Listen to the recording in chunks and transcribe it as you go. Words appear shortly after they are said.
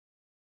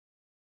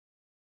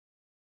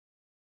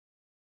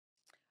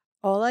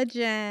Hola,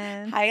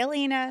 Jen. Hi,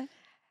 Alina.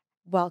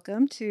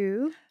 Welcome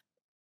to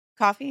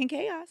Coffee and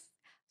Chaos.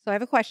 So I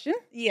have a question.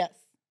 Yes.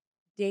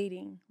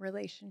 Dating,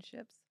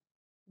 relationships.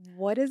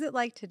 What is it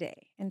like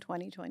today in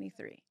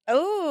 2023?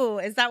 Oh,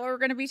 is that what we're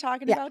going to be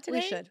talking about today?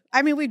 We should.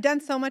 I mean, we've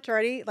done so much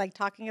already, like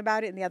talking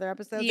about it in the other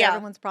episodes. Yeah.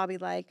 Everyone's probably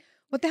like,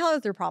 what the hell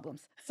is their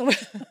problems? So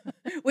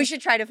we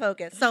should try to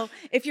focus. So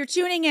if you're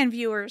tuning in,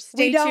 viewers,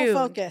 stay tuned. We don't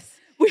focus.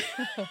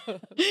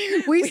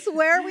 We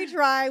swear we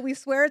try. We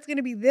swear it's going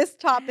to be this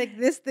topic,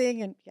 this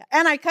thing.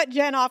 And I cut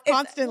Jen off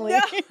constantly.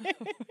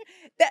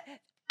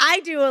 I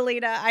do,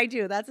 Alina. I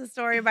do. That's a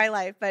story of my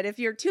life. But if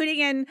you're tuning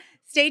in,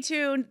 stay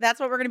tuned. That's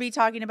what we're going to be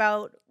talking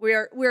about.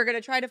 We're going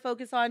to try to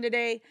focus on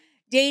today.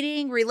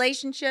 Dating,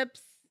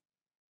 relationships,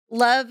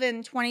 love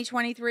in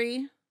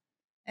 2023.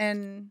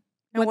 And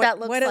what that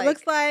looks like. What it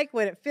looks like,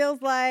 what it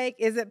feels like.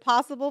 Is it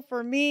possible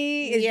for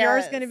me? Is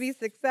yours going to be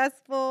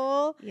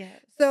successful? Yes.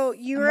 So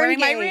you I'm were wearing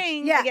engaged. my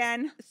ring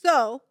again.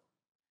 So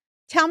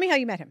tell me how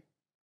you met him.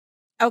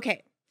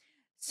 Okay.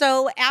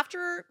 So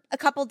after a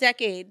couple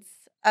decades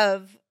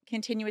of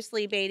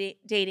continuously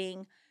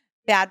dating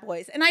bad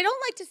boys, and I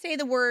don't like to say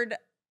the word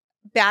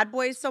bad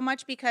boys so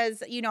much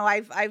because, you know,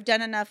 I've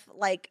done enough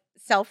like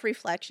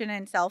self-reflection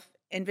and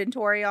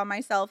self-inventory on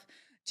myself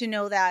to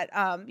know that,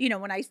 you know,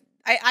 when I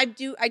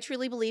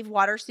truly believe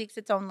water seeks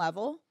its own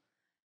level.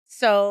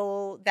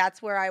 So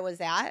that's where I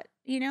was at,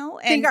 you know.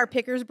 And think our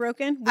picker's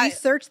broken? We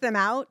searched them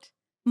out.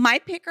 My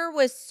picker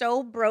was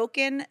so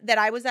broken that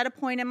I was at a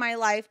point in my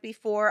life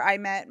before I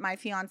met my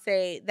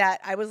fiance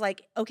that I was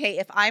like, okay,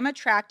 if I'm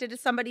attracted to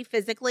somebody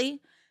physically,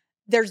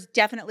 there's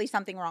definitely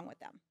something wrong with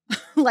them.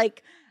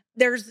 Like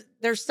there's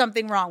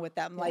something wrong with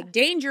them. Like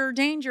danger.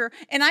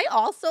 And I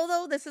also,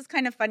 though, this is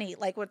kind of funny,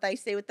 like what I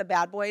say with the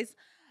bad boys.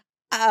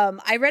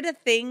 I read a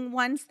thing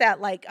once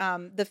that like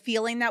the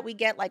feeling that we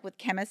get like with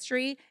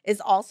chemistry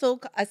is also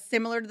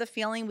similar to the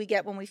feeling we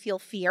get when we feel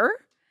fear.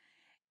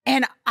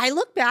 And I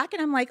look back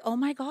and I'm like, oh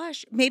my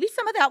gosh, maybe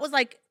some of that was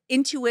like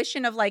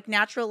intuition of like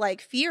natural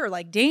like fear,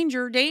 like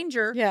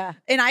danger. Yeah.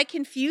 And I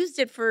confused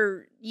it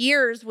for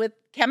years with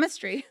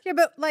chemistry. Yeah,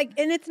 but like,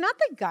 and it's not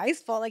the guy's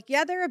fault. Like,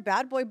 yeah, they're a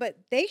bad boy, but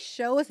they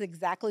show us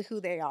exactly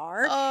who they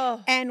are.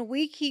 Oh. And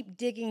we keep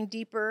digging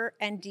deeper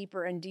and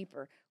deeper and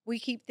deeper. We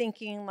keep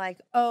thinking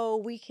like, oh,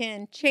 we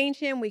can change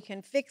him. We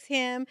can fix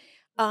him.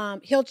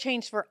 He'll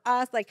change for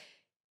us. Like,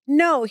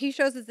 no, he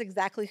shows us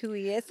exactly who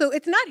he is. So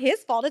it's not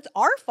his fault. It's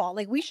our fault.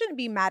 Like, we shouldn't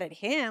be mad at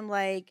him.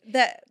 Like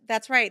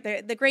that's right.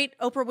 The great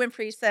Oprah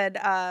Winfrey said,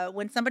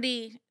 when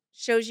somebody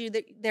shows you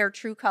their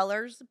true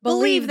colors,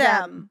 believe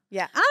them.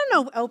 Yeah. I don't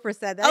know if Oprah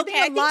said that. Okay,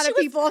 I think a lot of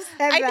people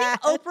said that.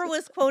 I think Oprah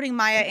was quoting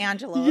Maya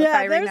Angelou, yeah, if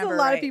I remember there's a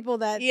lot right. of people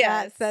that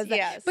says that.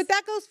 Yes. But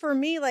that goes for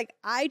me. Like,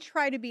 I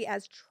try to be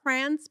as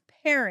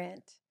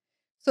transparent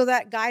so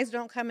that guys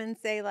don't come and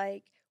say,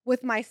 like,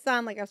 with my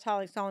son, like I was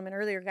telling Solomon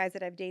earlier, guys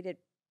that I've dated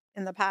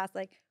in the past,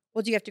 like,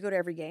 well, do you have to go to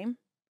every game?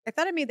 I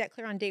thought I made that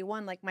clear on day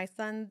one. Like, my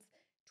son's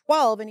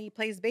 12 and he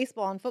plays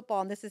baseball and football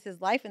and this is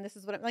his life and this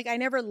is what I'm like. I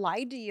never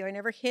lied to you. I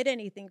never hid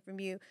anything from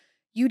you.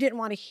 You didn't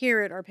want to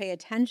hear it or pay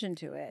attention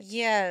to it.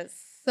 Yes.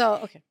 So,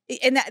 okay.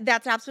 And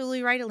that's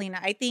absolutely right, Alina.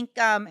 I think,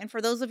 and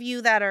for those of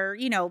you that are,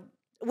 you know,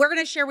 we're going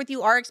to share with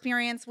you our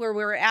experience where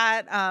we're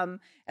at.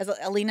 As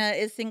Alina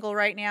is single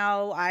right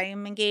now, I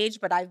am engaged,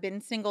 but I've been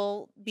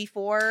single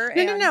before.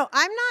 No.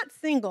 I'm not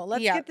single.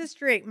 Let's get this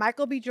straight.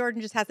 Michael B.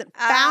 Jordan just hasn't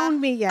found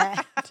me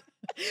yet.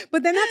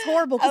 But then that's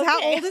horrible because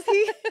how old is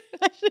he?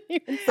 I shouldn't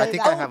even say I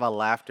think I have a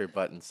laughter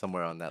button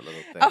somewhere on that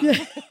little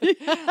thing.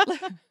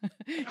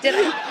 Did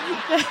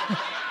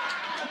I?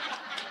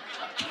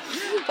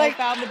 I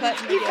found the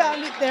button. He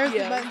found it. There's the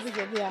buttons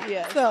again.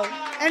 Yeah. So,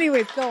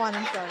 anyways, go on.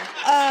 I'm sorry.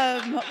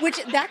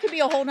 Which that could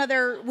be a whole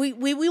nother. We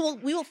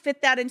will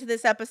fit that into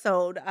this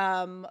episode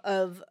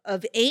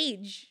of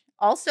age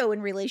also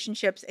in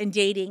relationships and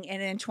dating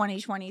and in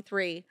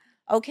 2023.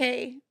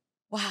 Okay.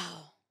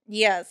 Wow.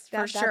 Yes,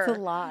 for sure. That's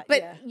a lot.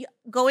 But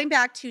going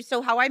back to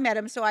how I met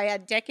him. So I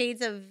had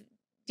decades of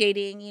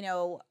dating. You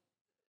know,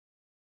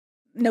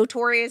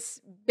 notorious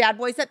bad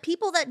boys that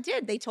people that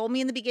did. They told me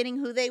in the beginning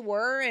who they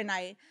were, and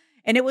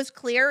it was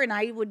clear, and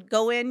I would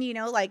go in, you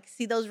know, like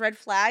see those red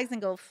flags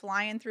and go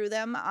flying through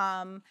them,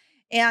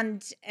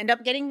 and end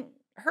up getting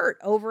hurt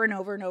over and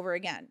over and over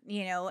again,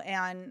 you know.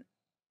 And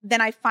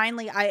then I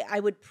finally, I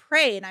would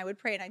pray and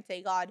I'd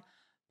say, God,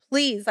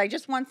 please, I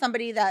just want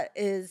somebody that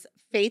is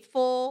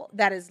faithful,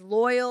 that is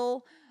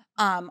loyal,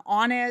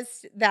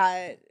 honest,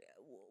 that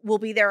will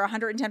be there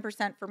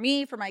 110% for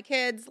me, for my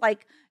kids.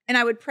 Like, and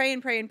I would pray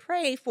and pray and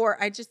pray for,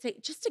 I just say,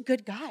 just a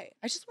good guy.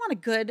 I just want a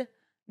good,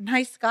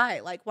 nice guy.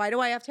 Like, why do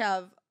I have to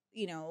have,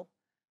 you know,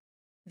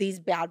 these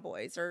bad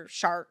boys or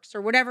sharks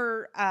or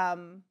whatever?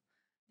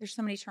 There's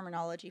so many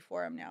terminology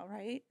for them now,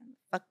 right?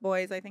 Fuck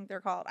boys, I think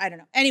they're called. I don't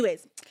know.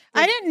 Anyways.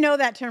 I didn't know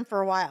that term for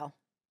a while.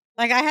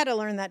 Like, I had to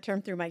learn that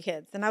term through my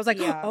kids. And I was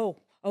like, oh,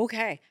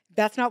 okay.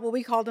 That's not what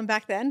we called them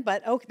back then.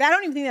 But okay, I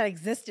don't even think that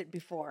existed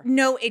before.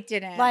 No, it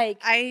didn't. Like,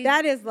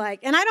 that is like,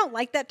 and I don't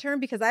like that term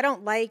because I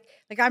don't like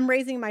I'm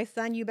raising my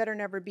son. You better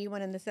never be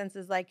one, in the sense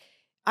is like,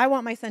 I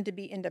want my son to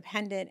be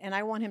independent, and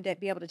I want him to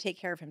be able to take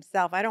care of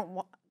himself. I don't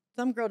want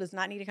some girl does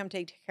not need to come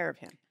take care of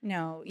him.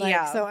 No, Like,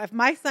 yeah. so if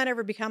my son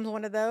ever becomes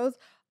one of those,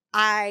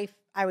 I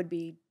would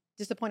be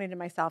disappointed in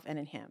myself and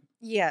in him.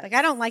 Yes. Like,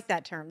 I don't like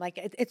that term. Like,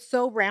 it's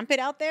so rampant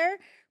out there,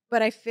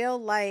 but I feel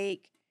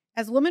like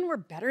as women, we're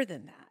better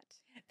than that.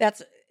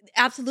 That's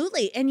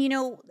absolutely. And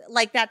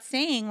like that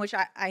saying, which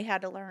I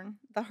had to learn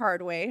the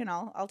hard way, and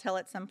I'll tell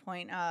at some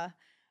point a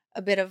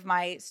bit of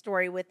my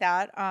story with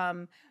that.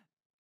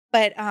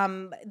 But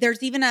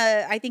there's even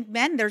I think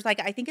men, there's like,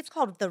 I think it's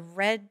called the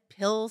red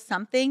pill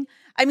something.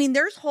 I mean,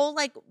 there's whole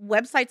like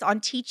websites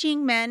on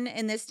teaching men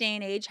in this day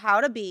and age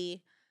how to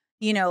be,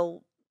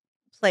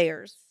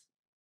 players.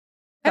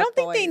 I don't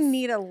think they boys.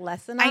 need a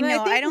lesson I on it.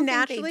 know, I don't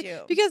think they naturally,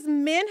 do. because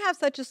men have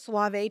such a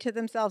suave to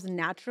themselves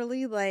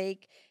naturally.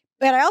 Like,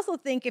 but I also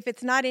think if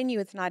it's not in you,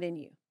 it's not in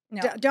you.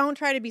 No. Don't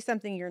try to be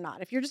something you're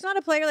not. If you're just not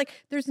a player, like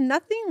there's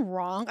nothing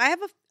wrong. I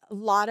have a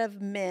lot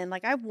of men.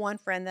 Like I have one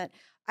friend that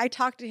I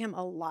talk to him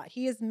a lot.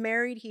 He is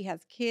married. He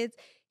has kids.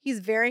 He's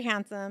very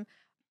handsome.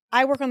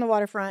 I work on the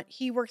waterfront.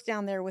 He works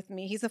down there with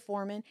me. He's a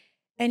foreman.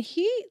 And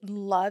he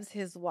loves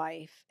his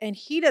wife. And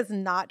he does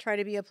not try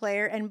to be a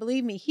player. And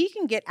believe me, he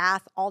can get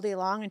ass all day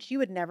long and she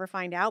would never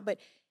find out. But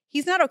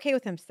he's not okay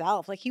with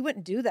himself. Like he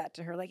wouldn't do that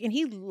to her. Like, and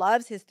he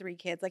loves his 3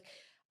 kids. Like,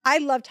 I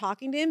love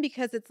talking to him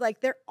because it's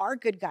like there are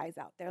good guys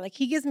out there. Like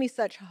he gives me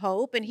such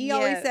hope. And he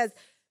always says,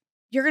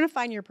 you're going to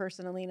find your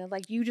person, Alina.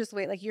 Like you just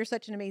wait. Like you're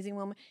such an amazing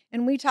woman.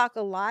 And we talk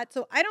a lot.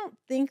 So I don't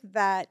think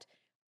that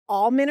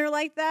all men are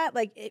like that.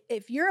 Like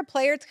if you're a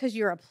player, it's because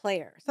you're a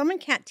player. Someone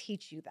can't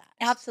teach you that.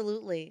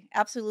 Absolutely.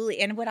 Absolutely.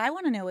 And what I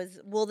want to know is,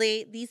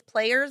 these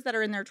players that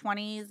are in their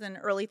 20s and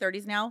early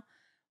 30s now,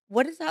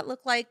 what does that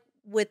look like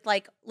with,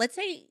 like, let's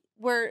say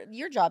where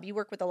your job, you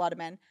work with a lot of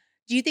men.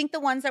 Do you think the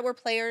ones that were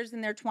players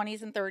in their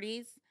 20s and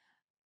 30s,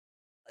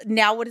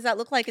 now what does that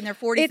look like in their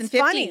 40s and 50s?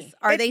 Funny.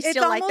 Are they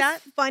still like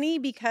that? It's funny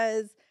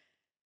because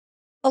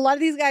a lot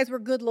of these guys were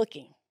good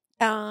looking.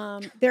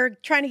 They're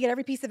trying to get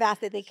every piece of ass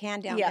that they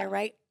can down there,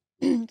 right?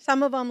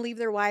 Some of them leave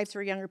their wives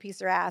for a younger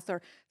piece of ass,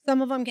 or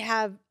some of them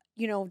have,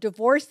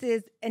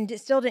 divorces and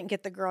still didn't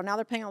get the girl. Now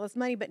they're paying all this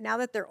money, but now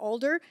that they're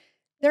older,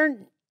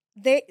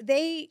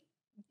 they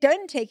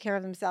don't take care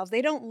of themselves.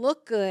 They don't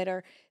look good,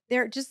 or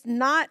they're just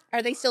not.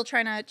 Are they still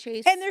trying to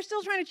chase? And they're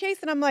still trying to chase.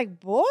 And I'm like,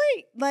 boy,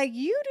 like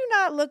you do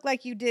not look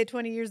like you did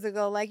 20 years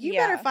ago. Like you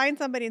better find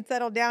somebody and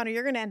settle down, or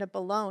you're going to end up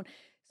alone.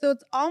 So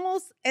it's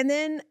almost, and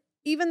then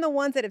even the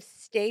ones that have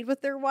stayed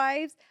with their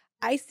wives,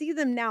 I see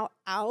them now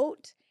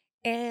out.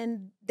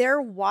 And their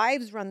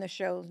wives run the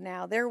shows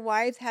now. Their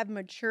wives have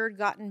matured,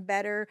 gotten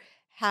better,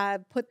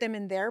 have put them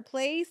in their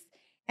place.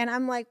 And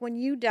I'm like, when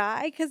you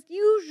die, because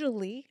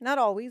usually, not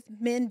always,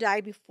 men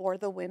die before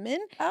the women.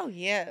 Oh,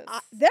 yes.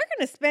 They're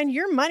going to spend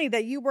your money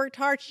that you worked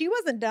hard. She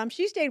wasn't dumb.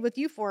 She stayed with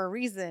you for a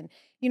reason.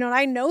 And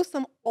I know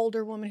some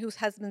older women whose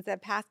husbands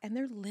have passed, and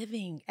they're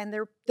living, and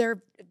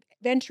they're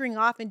venturing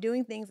off and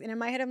doing things. And in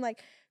my head, I'm like,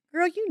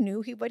 girl, you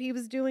knew what he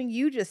was doing.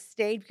 You just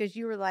stayed because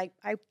you were like,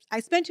 I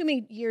spent too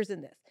many years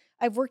in this.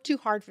 I've worked too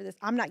hard for this.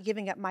 I'm not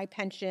giving up my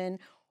pension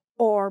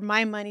or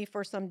my money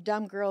for some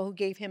dumb girl who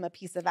gave him a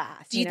piece of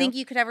ass. Do you think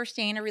you could ever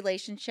stay in a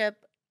relationship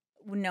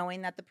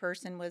knowing that the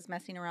person was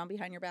messing around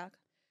behind your back?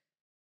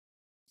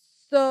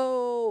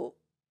 So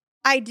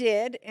I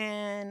did.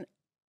 And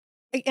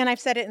I've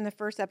said it in the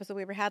first episode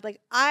we ever had.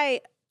 Like I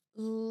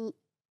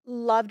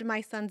loved my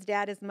son's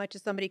dad as much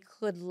as somebody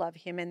could love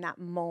him in that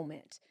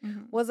moment.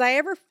 Mm-hmm. Was I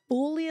ever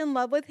fully in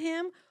love with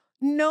him?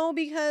 No,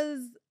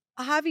 because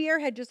Javier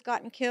had just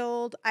gotten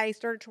killed. I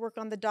started to work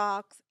on the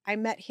docks. I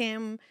met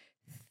him.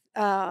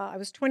 I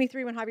was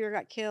 23 when Javier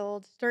got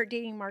killed. Started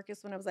dating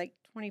Marcus when I was like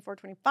 24,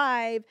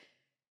 25.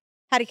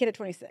 Had a kid at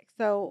 26.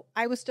 So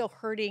I was still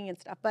hurting and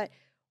stuff. But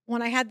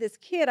when I had this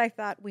kid, I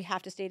thought, we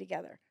have to stay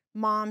together.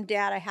 Mom,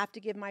 Dad, I have to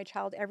give my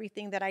child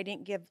everything that I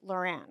didn't give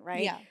Loran,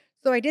 right? Yeah.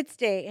 So I did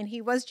stay, and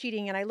he was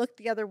cheating, and I looked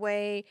the other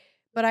way.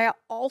 But I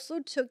also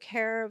took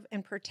care of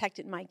and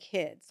protected my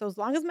kids. So as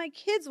long as my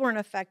kids weren't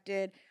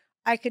affected,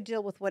 I could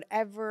deal with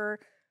whatever.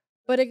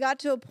 But it got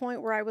to a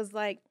point where I was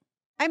like,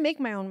 I make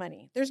my own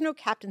money. There's no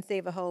Captain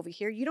Save-A-Ho over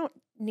here. You don't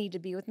need to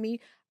be with me.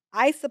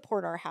 I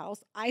support our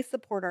house. I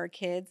support our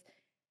kids.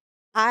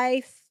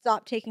 I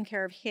stopped taking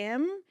care of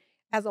him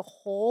as a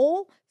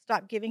whole.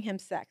 Stopped giving him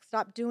sex.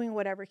 Stopped doing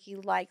whatever he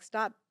likes.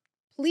 Stopped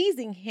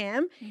pleasing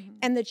him. Mm-hmm.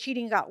 And the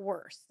cheating got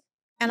worse.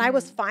 And I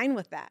was fine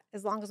with that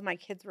as long as my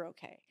kids were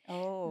okay.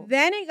 Oh.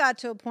 Then it got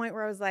to a point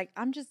where I was like,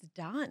 I'm just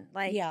done.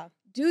 Like,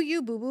 do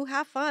you, boo-boo,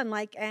 have fun.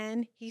 Like,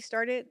 and he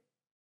started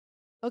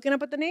hooking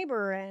up with the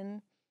neighbor,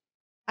 and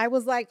I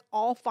was like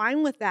all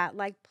fine with that.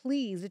 Like,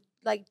 please,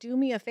 like, do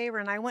me a favor.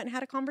 And I went and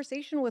had a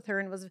conversation with her,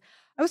 and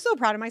I was so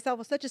proud of myself. It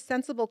was such a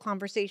sensible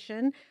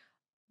conversation,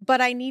 but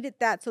I needed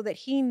that so that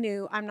he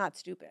knew I'm not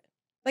stupid.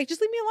 Like,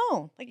 just leave me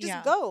alone. Like,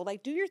 just go.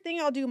 Like, do your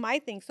thing. I'll do my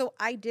thing. So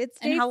I did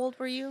stay. And how old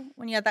were you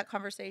when you had that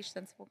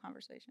sensible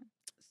conversation?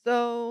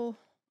 So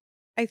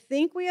I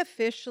think we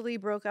officially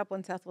broke up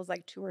when Seth was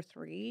like 2 or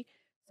 3.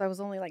 So I was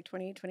only like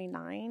 28,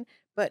 29,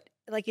 but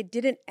like it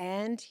didn't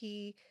end.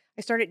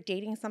 I started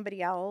dating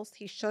somebody else.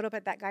 He showed up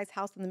at that guy's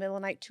house in the middle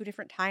of the night 2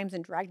 different times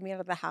and dragged me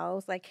out of the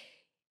house.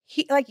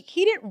 He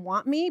didn't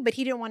want me, but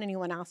he didn't want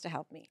anyone else to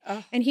help me.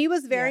 Oh, And he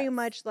was very yes.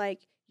 much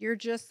like, you're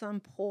just some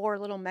poor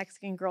little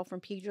Mexican girl from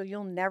Pedro.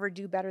 You'll never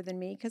do better than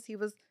me, because he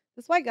was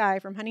this white guy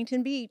from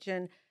Huntington Beach.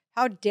 And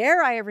how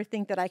dare I ever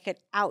think that I could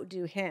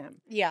outdo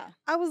him? Yeah.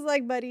 I was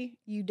like, buddy,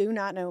 you do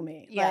not know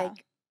me. Yeah.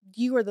 Like,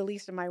 you are the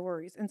least of my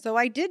worries. And so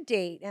I did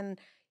date, and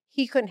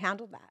he couldn't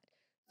handle that.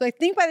 So I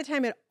think by the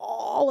time it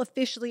all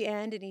officially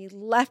ended and he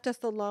left us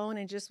alone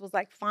and just was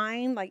like,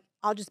 fine, like,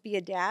 I'll just be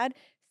a dad.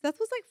 Seth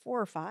was like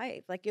 4 or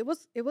 5. Like, it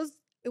was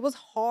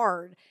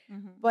hard,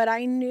 Mhm. but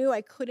I knew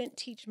I couldn't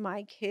teach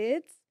my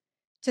kids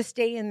to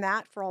stay in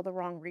that for all the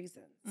wrong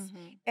reasons.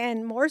 Mhm.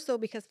 And more so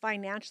because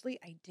financially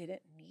I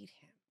didn't need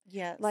him.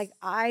 Yes. Like,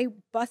 I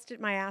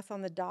busted my ass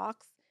on the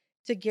docks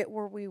to get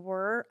where we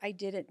were. I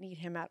didn't need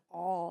him at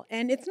all.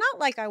 And it's not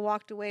like I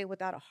walked away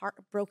without a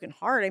broken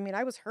heart. I mean,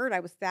 I was hurt. I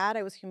was sad.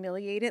 I was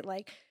humiliated.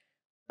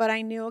 But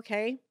I knew,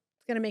 okay,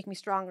 it's going to make me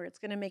stronger. It's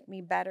going to make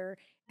me better.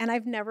 And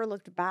I've never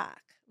looked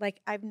back.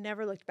 Like, I've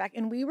never looked back.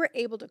 And we were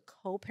able to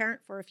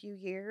co-parent for a few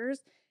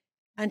years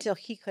until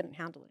he couldn't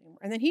handle it anymore.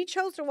 And then he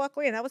chose to walk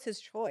away, and that was his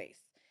choice.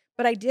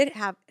 But I did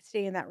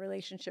stay in that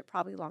relationship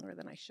probably longer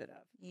than I should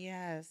have.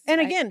 Yes.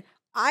 And again,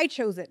 I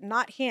chose it,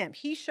 not him.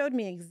 He showed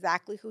me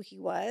exactly who he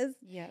was,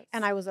 Yes.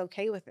 and I was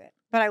okay with it.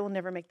 But I will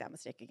never make that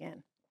mistake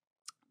again.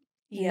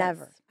 Yes.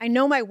 Never. I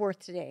know my worth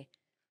today.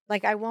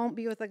 Like, I won't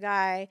be with a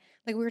guy,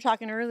 like we were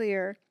talking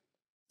earlier,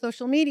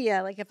 social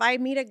media. Like, if I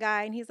meet a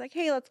guy and he's like,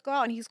 hey, let's go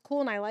out, and he's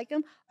cool and I like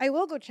him, I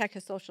will go check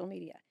his social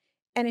media.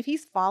 And if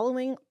he's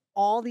following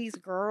all these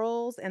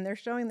girls and they're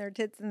showing their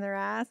tits and their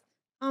ass,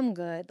 I'm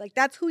good. Like,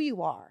 that's who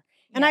you are.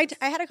 And Yes.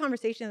 I had a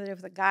conversation the other day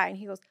with a guy, and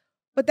he goes,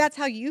 but that's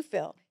how you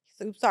feel.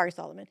 So, sorry,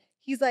 Solomon.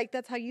 He's like,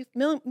 that's how you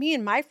feel. Me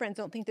and my friends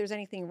don't think there's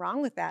anything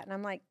wrong with that. And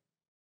I'm like,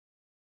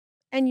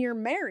 and you're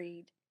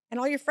married, and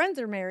all your friends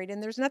are married,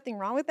 and there's nothing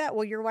wrong with that?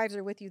 Well, your wives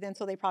are with you then,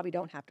 so they probably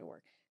don't have to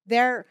work.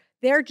 They're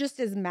just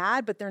as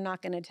mad, but they're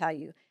not going to tell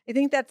you. I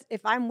think that's,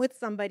 if I'm with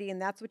somebody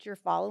and that's what you're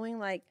following,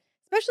 like,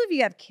 especially if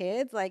you have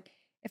kids, like,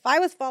 if I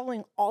was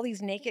following all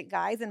these naked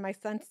guys and my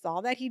son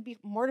saw that, he'd be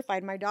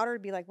mortified. My daughter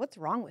would be like, what's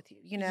wrong with you?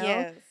 You know?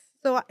 Yes.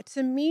 So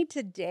to me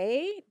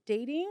today,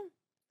 dating,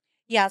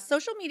 Yeah,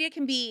 social media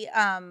can be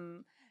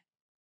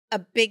a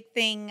big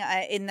thing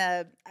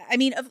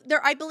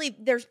I believe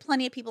there's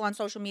plenty of people on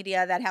social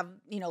media that have,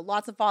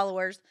 lots of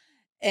followers,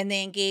 and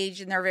they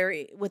engage and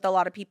they're with a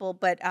lot of people,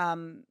 but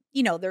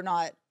they're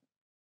not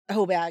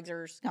hoe bags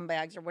or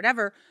scumbags or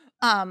whatever.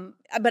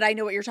 But I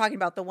know what you're talking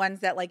about, the ones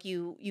that like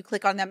you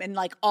click on them and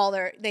like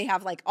they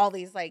have like all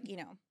these like,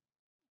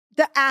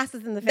 the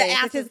asses in the face.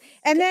 asses-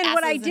 And the then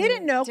what I asses didn't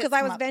and know, tits because I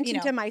come was up, venting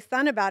to my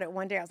son about it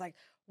one day, I was like,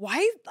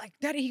 why, like,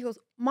 Daddy? He goes,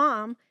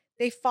 Mom,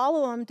 they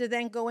follow them to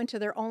then go into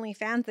their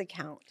OnlyFans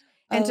account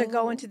and to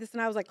go into this.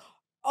 And I was like,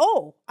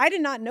 oh, I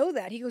did not know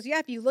that. He goes, yeah,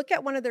 if you look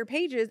at one of their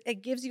pages,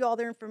 it gives you all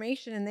their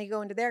information and they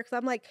go into there. Because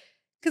I'm like,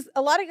 because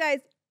a lot of guys,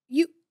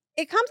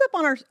 it comes up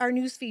on our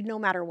news feed no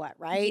matter what,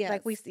 right? Yes.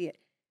 Like, we see it.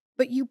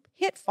 But you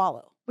hit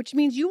follow, which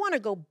means you want to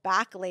go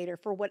back later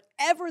for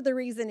whatever the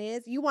reason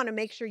is. You want to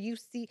make sure you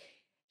see.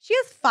 She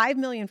has 5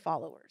 million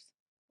followers.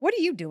 What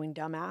are you doing,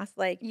 dumbass?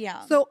 Like,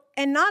 Yeah. So,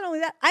 and not only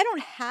that, I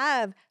don't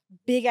have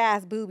big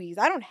ass boobies.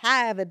 I don't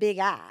have a big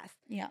ass.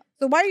 Yeah.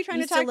 So why are you trying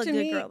You to still talk look to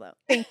good, me? girl, though.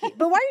 Thank you.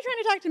 But why are you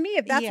trying to talk to me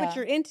if that's Yeah. what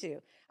you're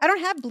into? I don't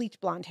have bleach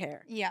blonde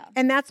hair. Yeah.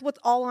 And that's what's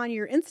all on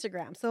your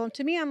Instagram. So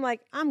to me, I'm like,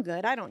 I'm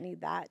good. I don't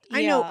need that.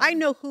 Yeah. I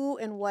know who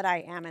and what I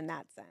am in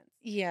that sense.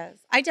 Yes.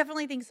 I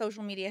definitely think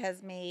social media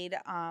has made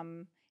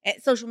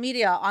social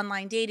media,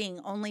 online dating,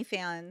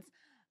 OnlyFans,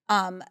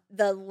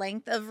 the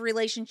length of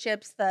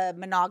relationships, the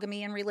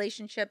monogamy in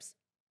relationships,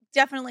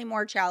 definitely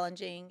more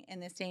challenging in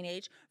this day and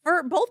age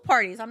for both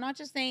parties. I'm not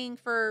just saying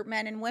for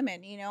men and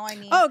women, I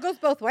mean, Oh, it goes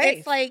both ways.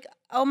 it's like,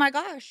 oh my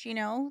gosh,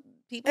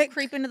 people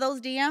creep into those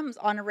DMs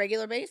on a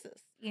regular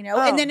basis,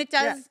 and then it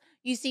does, yeah.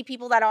 you see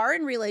people that are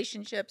in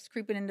relationships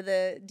creeping into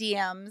the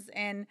DMs,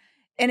 and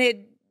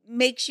it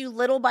makes you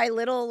little by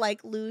little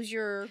like lose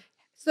your.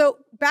 So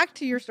back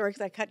to your story,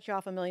 because I cut you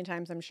off a million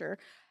times, I'm sure.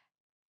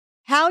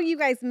 How you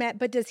guys met,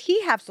 but does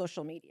he have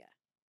social media?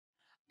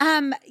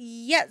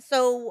 Yeah.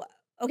 So,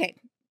 okay.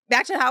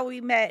 Back to how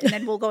we met, and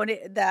then we'll go into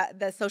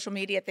the social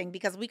media thing,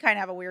 because we kind of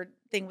have a weird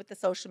thing with the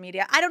social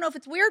media. I don't know if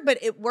it's weird, but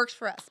it works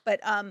for us.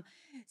 But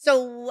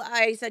so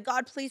I said,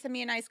 God, please send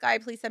me a nice guy.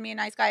 Please send me a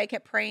nice guy. I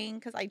kept praying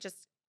because I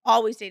just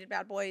always dated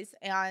bad boys.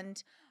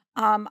 And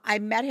I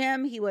met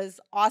him. He was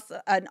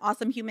awesome, an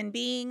awesome human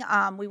being.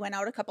 We went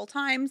out a couple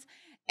times,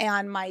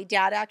 and my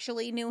dad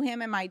actually knew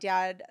him. And my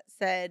dad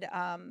said,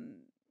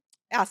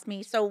 asked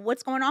me, so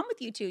what's going on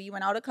with you two? You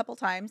went out a couple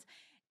times.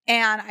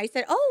 And I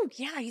said, oh,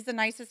 yeah, he's the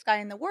nicest guy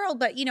in the world,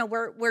 but,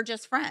 we're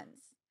just friends.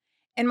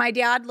 And my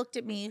dad looked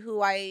at me,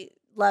 who I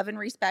love and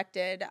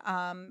respected,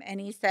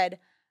 and he said,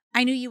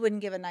 I knew you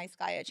wouldn't give a nice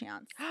guy a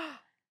chance.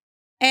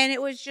 And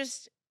it was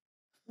just,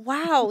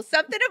 wow,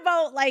 something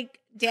about, like,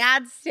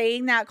 dad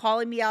saying that,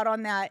 calling me out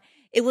on that,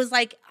 it was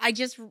like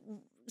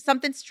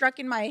something struck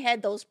in my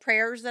head, those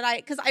prayers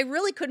because I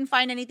really couldn't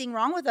find anything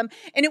wrong with him.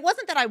 And it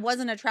wasn't that I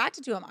wasn't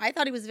attracted to him. I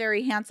thought he was a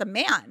very handsome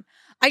man.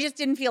 I just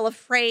didn't feel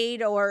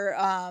afraid or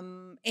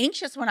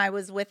anxious when I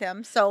was with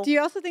him. So do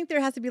you also think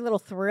there has to be a little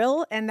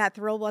thrill, and that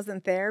thrill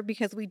wasn't there?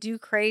 Because we do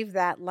crave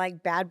that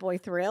like bad boy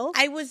thrill.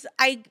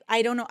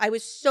 I don't know. I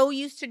was so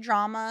used to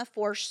drama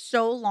for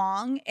so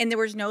long, and there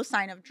was no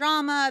sign of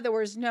drama. There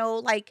was no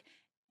like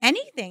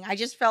anything. I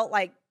just felt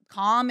like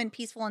calm and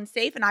peaceful and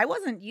safe, and I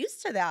wasn't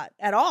used to that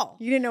at all.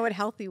 You didn't know what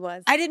healthy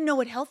was. I didn't know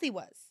what healthy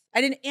was.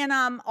 I didn't. And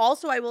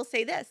also I will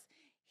say this.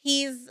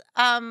 He's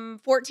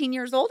 14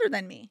 years older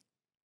than me.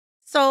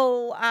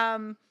 So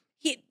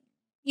he,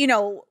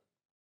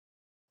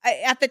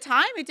 at the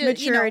time it did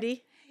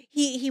maturity.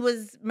 He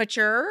was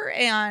mature,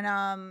 and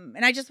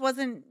I just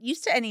wasn't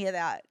used to any of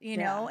that,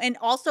 know. And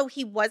also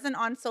he wasn't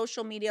on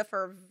social media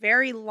for a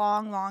very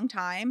long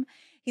time.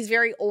 He's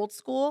very old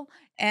school,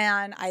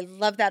 and I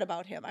love that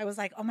about him. I was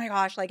like, oh my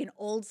gosh, like an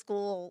old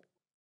school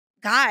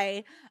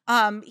guy.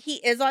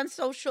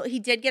 He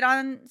did get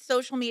on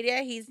social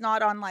media. He's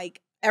not on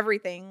like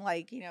everything,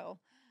 like,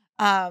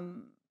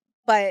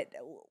 but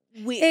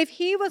if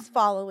he was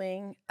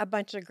following a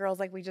bunch of girls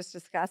like we just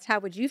discussed, how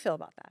would you feel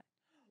about that?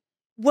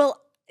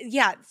 Well,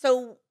 yeah.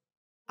 So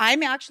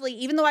I'm actually,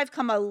 even though I've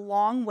come a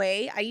long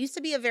way, I used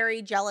to be a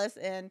very jealous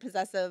and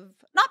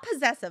not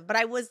possessive, but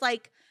I was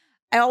like,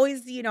 I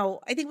always,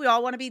 I think we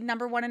all want to be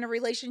number one in a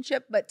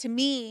relationship. But to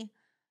me,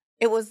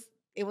 it was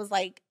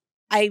like,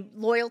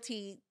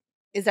 loyalty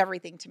is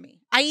everything to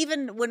me.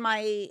 When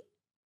my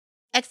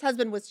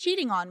ex-husband was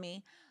cheating on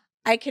me,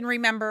 I can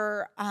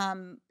remember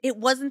it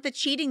wasn't the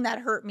cheating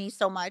that hurt me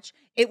so much.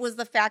 It was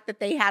the fact that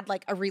they had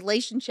like a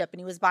relationship, and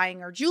he was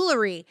buying her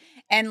jewelry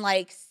and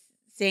like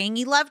saying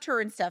he loved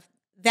her and stuff.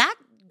 That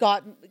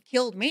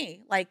killed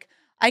me. Like,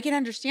 I can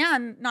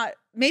understand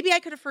maybe I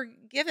could have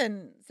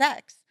forgiven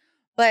sex,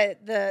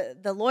 but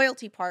the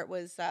loyalty part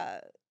was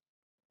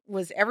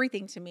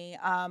everything to me.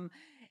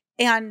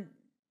 And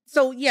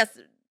so, yes,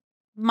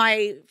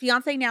 my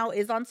fiance now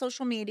is on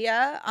social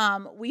media.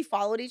 We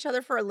followed each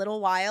other for a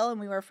little while, and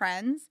we were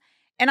friends.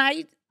 And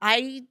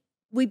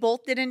we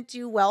both didn't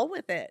do well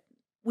with it.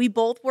 We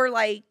both were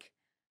like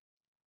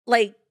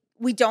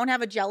we don't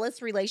have a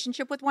jealous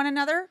relationship with one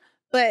another,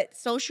 but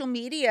social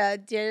media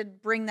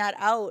did bring that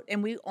out,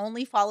 and we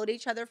only followed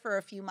each other for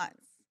a few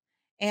months.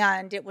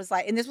 And it was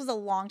like, and this was a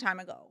long time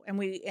ago,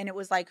 and it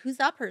was like, who's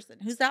that person?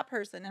 Who's that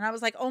person? And I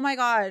was like, oh my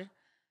God,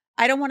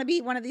 I don't want to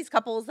be one of these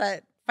couples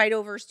that fight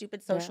over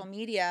stupid social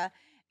media.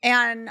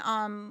 And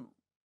I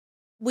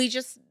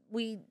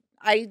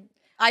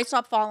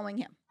stopped following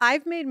him.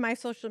 I've made my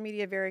social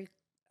media very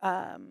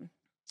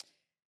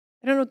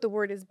I don't know what the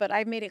word is, but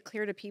I've made it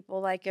clear to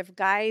people, like if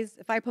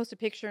I post a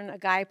picture and a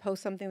guy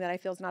posts something that I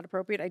feel is not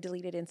appropriate, I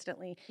delete it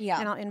instantly. Yeah.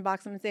 And I'll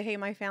inbox him and say, hey,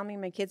 my family,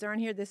 my kids are on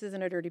here. This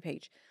isn't a dirty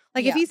page.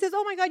 Like if he says,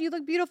 oh my God, you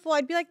look beautiful,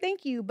 I'd be like,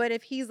 thank you. But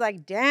if he's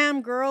like,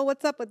 damn girl,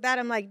 what's up with that?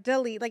 I'm like,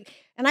 delete. Like,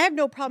 and I have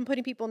no problem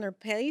putting people in their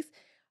place.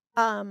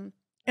 And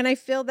I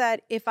feel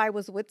that if I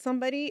was with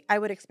somebody, I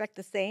would expect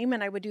the same,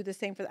 and I would do the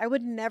same I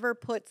would never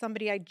put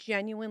somebody I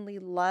genuinely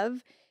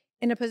love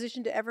in a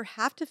position to ever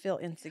have to feel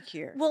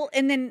insecure. Well,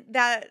 and then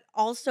that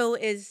also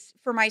is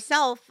for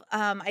myself.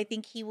 I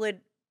think he would,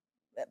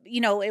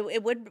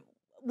 it would.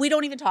 We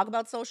don't even talk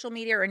about social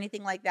media or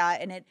anything like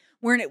that, and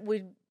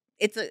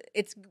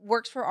it's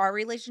works for our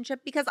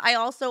relationship because I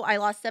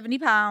lost 70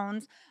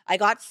 pounds. I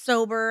got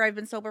sober. I've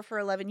been sober for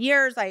 11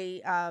 years.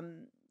 I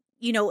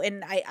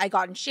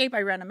got in shape.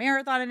 I ran a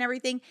marathon and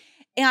everything,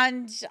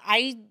 and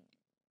I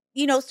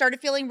started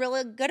feeling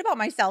really good about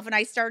myself. And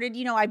I started,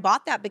 I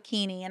bought that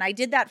bikini and I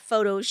did that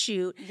photo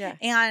shoot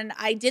and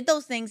I did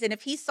those things. And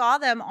if he saw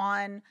them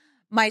on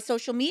my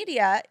social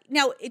media,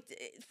 now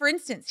for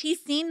instance,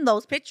 he's seen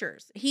those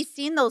pictures, he's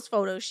seen those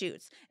photo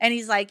shoots, and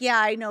he's like, yeah,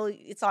 I know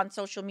it's on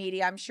social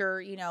media. I'm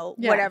sure,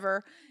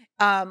 whatever,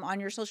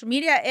 on your social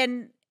media.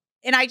 And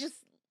I just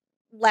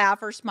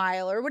laugh or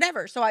smile or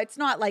whatever. So it's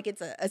not like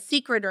it's a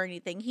secret or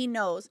anything. He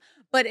knows,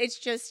 but it's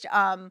just,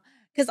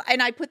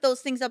 and I put those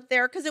things up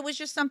there because it was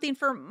just something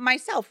for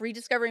myself,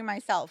 rediscovering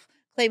myself,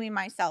 claiming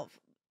myself,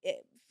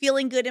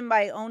 feeling good in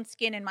my own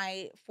skin in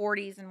my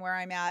 40s and where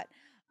I'm at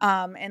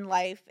in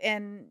life.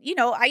 And,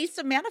 I used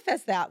to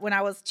manifest that when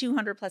I was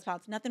 200 plus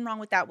pounds. Nothing wrong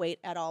with that weight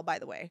at all, by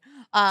the way.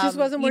 Just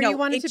wasn't where you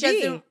wanted to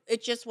be.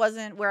 It just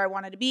wasn't where I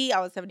wanted to be. I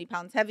was 70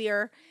 pounds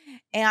heavier.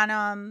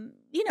 And,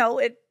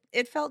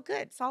 it felt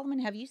good. Solomon,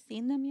 have you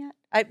seen them yet?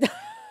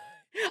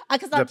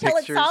 Because I'm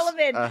telling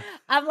Solomon,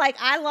 I'm like,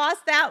 I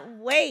lost that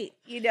weight,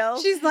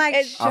 She's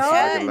like,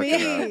 show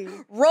me.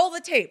 Roll the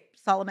tape,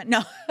 Solomon.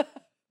 No.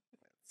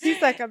 She's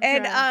like, I'm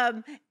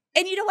trying.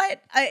 And you know what?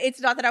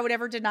 It's not that I would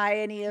ever deny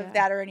any of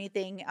that or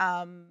anything.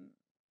 I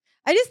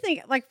just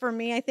think, like, for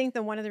me, I think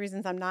that one of the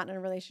reasons I'm not in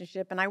a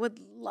relationship, and I would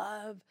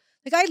love,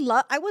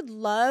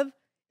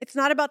 it's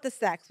not about the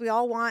sex. We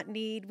all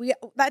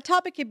that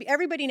topic could be,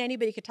 everybody and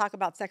anybody could talk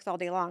about sex all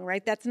day long,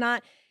 right? That's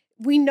not,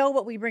 we know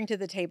what we bring to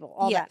the table,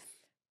 all that.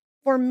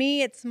 for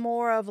me, it's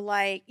more of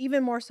like,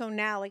 even more so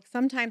now, like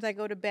sometimes I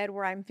go to bed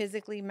where I'm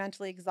physically,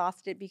 mentally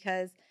exhausted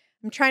because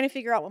I'm trying to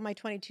figure out what my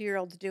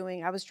 22-year-old's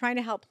doing. I was trying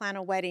to help plan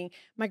a wedding.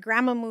 My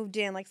grandma moved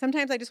in. Like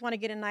sometimes I just want to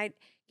get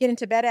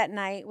into bed at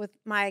night with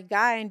my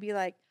guy and be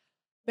like,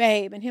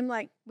 babe, and him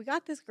like, we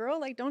got this, girl.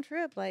 Like, don't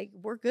trip. Like,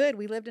 we're good.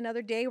 We lived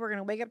another day. We're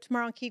gonna wake up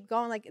tomorrow and keep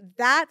going. Like,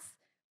 that's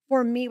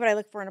for me what I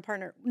look for in a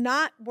partner.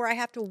 Not where I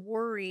have to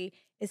worry,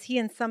 is he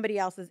in somebody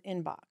else's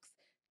inbox?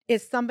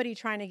 Is somebody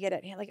trying to get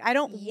at him? Like, I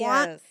don't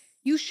want, Yes.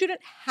 you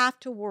shouldn't have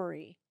to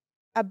worry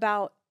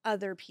about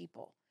other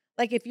people.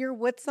 Like, if you're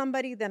with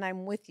somebody, then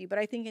I'm with you. But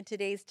I think in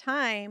today's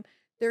time,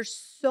 there's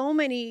so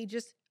many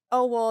just,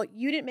 oh, well,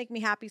 you didn't make me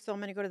happy, so I'm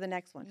going to go to the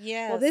next one.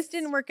 Well, this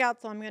didn't Yes. work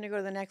out, so I'm going to go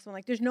to the next one.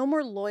 Like, there's no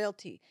more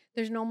loyalty.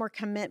 There's no more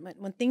commitment.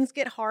 When things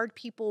get hard,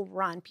 people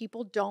run.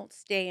 People don't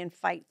stay and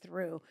fight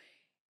through.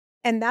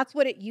 And that's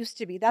what it used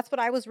to be. That's what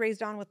I was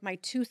raised on with my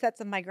 2 sets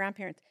of my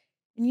grandparents.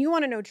 And you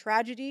want to know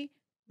tragedy?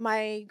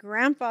 My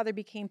grandfather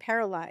became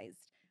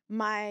paralyzed.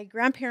 My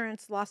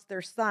grandparents lost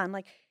their son.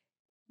 Like,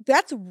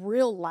 that's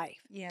real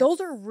life. Those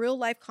are Yes. real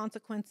life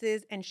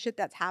consequences and shit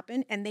that's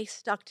happened, and they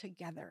stuck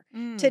together.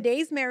 Mm.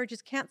 Today's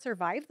marriages can't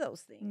survive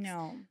those things.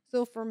 No.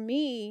 So for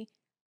me,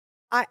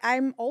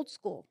 I'm old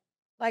school.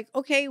 Like,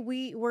 okay,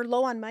 we're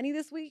low on money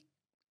this week.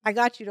 I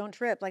got you. Don't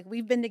trip. Like,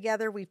 we've been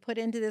together. We've put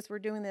into this. We're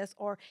doing this.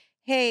 Or,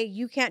 hey,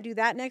 you can't do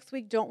that next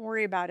week. Don't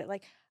worry about it.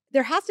 Like,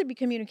 there has to be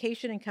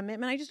communication and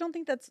commitment. I just don't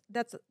think that's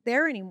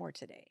there anymore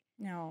today.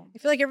 No. I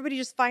feel like everybody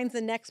just finds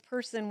the next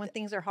person when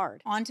things are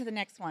hard. On to the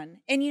next one.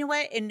 And you know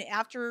what? And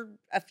after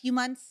a few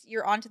months,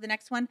 you're on to the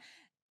next one.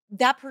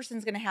 That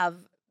person's going to have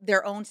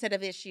their own set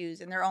of issues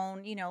and their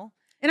own,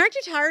 And aren't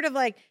you tired of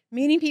like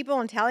meeting people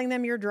and telling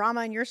them your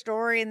drama and your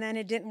story, and then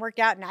it didn't work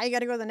out? Now you got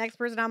to go to the next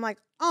person. I'm like,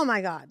 oh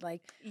my God.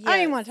 Like, I don't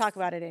even want to talk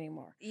about it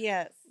anymore.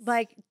 Yes.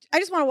 Like, I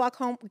just want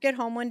to get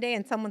home one day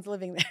and someone's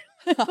living there.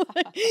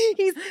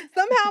 He's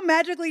somehow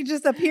magically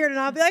just appeared and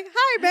I'll be like,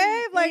 hi,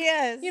 babe. Like,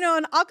 yes.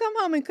 and I'll come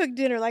home and cook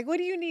dinner. Like, what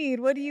do you need?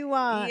 What do you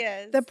want?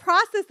 Yes. The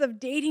process of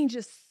dating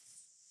just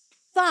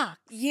sucks.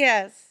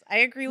 Yes, I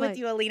agree with Like-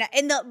 you, Alina.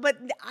 But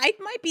I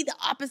might be the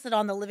opposite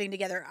on the living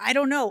together. I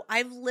don't know.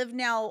 I've lived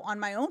now on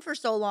my own for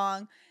so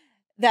long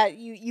that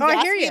you I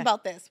asked hear me ya.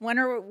 about this. When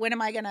are we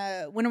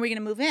gonna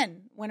move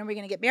in? When are we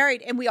gonna get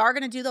married? And we are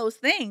gonna do those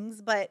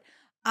things, but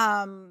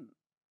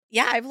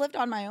yeah, I've lived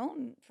on my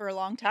own for a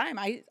long time.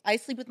 I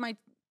sleep with my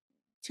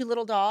 2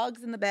 little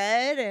dogs in the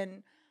bed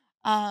and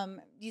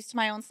used to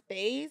my own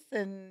space,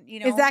 and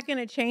Is that going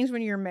to change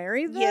when you're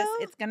married, though? yes,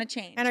 it's gonna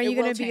change. And are It you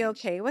going will to be change.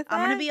 okay with that?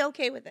 I'm gonna be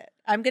okay with it.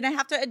 I'm gonna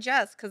have to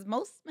adjust because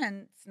most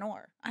men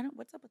snore. I don't.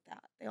 What's up with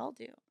that? They all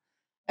do.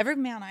 Every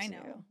man I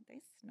know, True.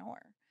 they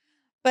snore.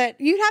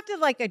 But You'd have to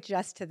like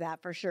adjust to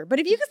that for sure. But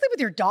if you could sleep with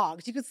your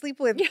dogs, you could sleep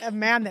with a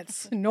man that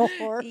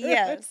snores.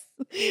 yes,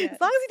 As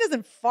long as he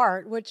doesn't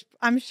fart, which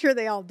I'm sure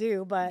they all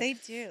do. But they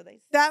do.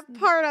 They that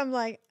part, I'm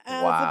like,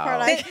 that's the part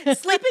Wow. I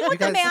sleeping You with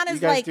the guys, man you is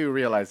guys like. do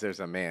realize there's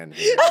a man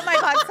here. Oh my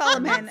God,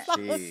 Solomon!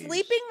 Jeez.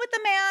 Sleeping with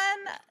the man,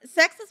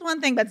 sex is one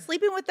thing, but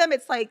sleeping with them,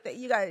 it's like that.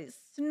 You guys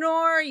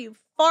snore, you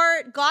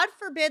fart. God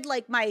forbid,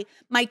 like my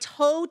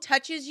toe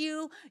touches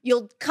you,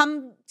 you'll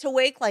come to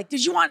wake. Like,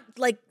 did you want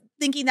like?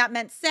 Thinking that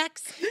meant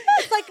sex.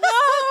 It's like,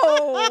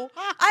 no,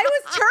 I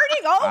was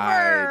turning over.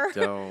 I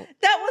don't.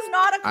 That was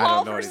not a I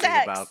call don't know for anything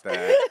sex. about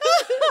that.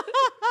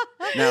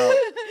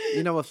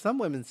 Now, if some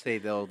women say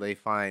they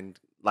find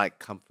like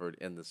comfort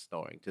in the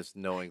snoring, just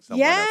knowing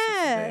someone else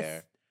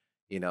is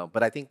there,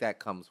 But I think that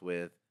comes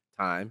with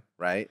time,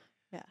 right?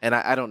 Yeah. And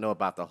I don't know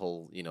about the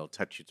whole,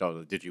 touch your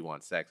toe. Did you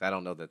want sex? I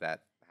don't know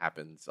that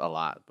happens a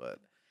lot, but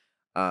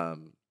I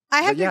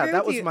have to agree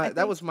that with you.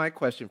 that was my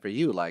question for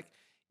you. Like,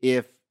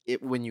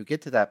 when you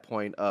get to that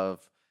point of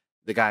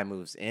the guy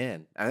moves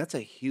in, and that's a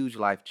huge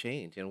life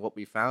change. And what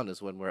we found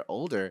is when we're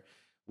older,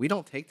 we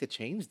don't take the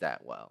change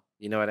that well.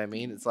 You know what I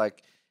mean? It's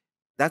like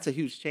that's a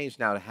huge change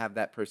now to have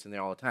that person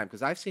there all the time.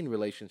 Because I've seen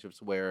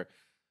relationships where,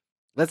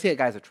 let's say a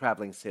guy's a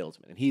traveling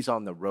salesman and he's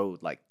on the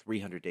road like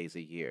 300 days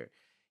a year.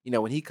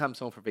 When he comes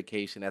home for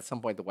vacation, at some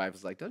point the wife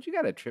is like, "Don't you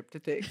got a trip to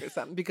take or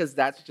something?" Because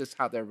that's just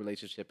how their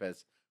relationship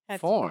has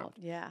That's formed. wild.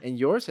 Yeah. And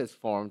yours has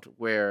formed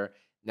where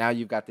now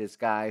you've got this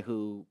guy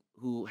who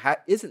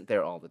isn't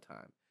there all the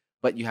time,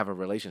 but you have a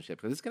relationship.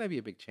 Because it's going to be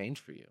a big change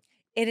for you.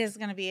 It is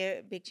going to be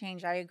a big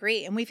change. I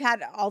agree. And we've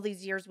had all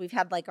these years, we've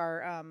had like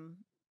our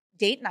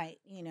date night,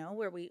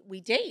 where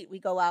we date. We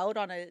go out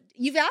on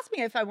you've asked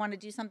me if I want to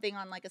do something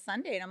on like a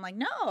Sunday. And I'm like,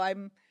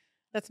 no,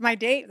 That's my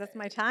date. That's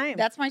my time.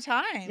 that's my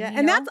time. Yeah,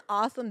 and that's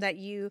awesome that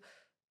you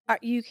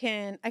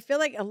can. I feel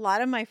like a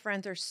lot of my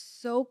friends are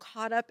so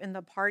caught up in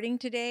the partying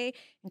today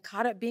and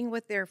caught up being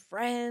with their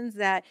friends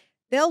that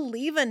they'll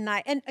leave a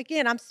night. And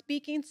again, I'm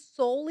speaking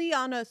solely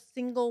on a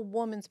single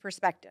woman's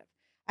perspective.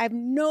 I have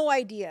no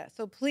idea.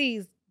 So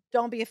please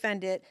don't be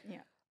offended. Yeah.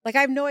 Like,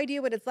 I have no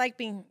idea what it's like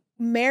being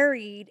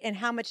married and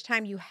how much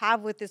time you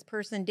have with this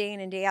person day in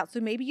and day out.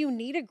 So maybe you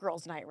need a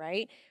girls' night,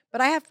 right?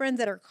 But I have friends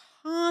that are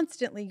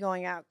constantly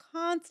going out,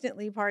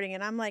 constantly partying.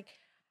 And I'm like,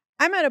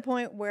 I'm at a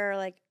point where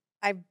like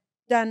I've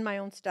done my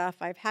own stuff.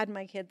 I've had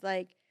my kids.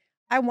 Like,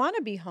 I want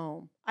to be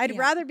home. I'd Yeah.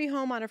 rather be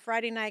home on a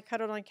Friday night,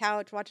 cuddled on a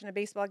couch, watching a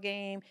baseball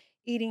game,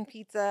 eating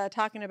pizza,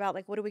 talking about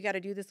like, what do we got to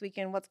do this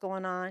weekend? What's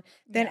going on?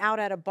 Than Yeah. out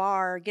at a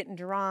bar, getting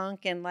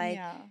drunk and like,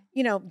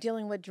 Yeah.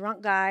 dealing with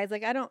drunk guys.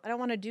 Like, I don't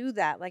want to do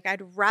that. Like,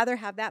 I'd rather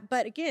have that.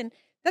 But again,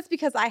 that's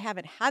because I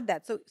haven't had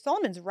that. So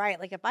Solomon's right.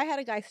 Like, if I had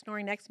a guy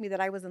snoring next to me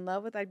that I was in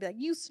love with, I'd be like,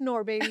 you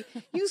snore, baby.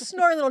 You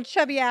snore little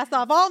chubby ass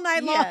off all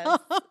night Yes. long.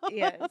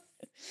 Yes.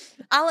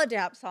 I'll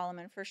adapt,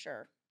 Solomon, for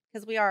sure.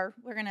 Because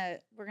we're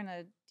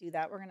gonna do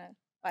that. We're gonna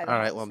buy the All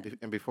right. house Well, and-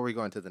 and before we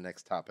go into the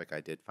next topic,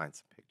 I did find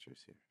some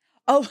pictures here.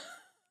 Oh.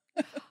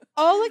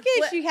 Oh, look at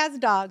What- she has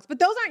dogs. But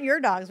those aren't your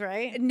dogs,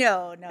 right?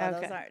 No, Okay.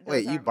 those aren't. Wait,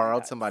 those you aren't my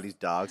borrowed dogs. somebody's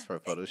dogs for a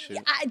photo shoot?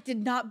 Yeah, I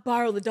did not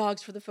borrow the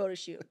dogs for the photo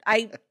shoot.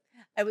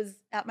 I was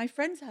at my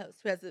friend's house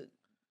who has a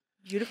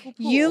beautiful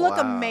pool. You look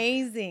Wow.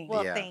 amazing.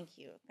 Well, Yeah. thank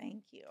you.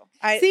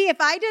 See,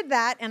 if I did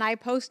that and I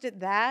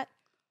posted that,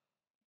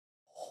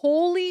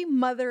 holy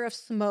mother of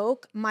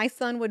smoke, my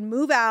son would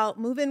move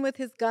in with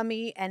his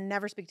gummy and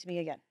never speak to me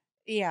again.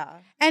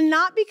 Yeah. And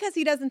not because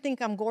he doesn't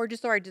think I'm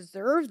gorgeous or I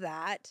deserve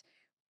that,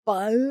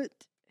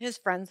 but his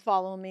friends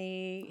follow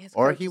me. His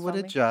Or coaches he would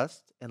follow me.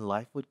 adjust and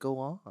life would go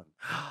on.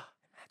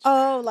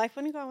 Oh, life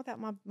wouldn't go on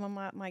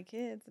without my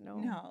kids.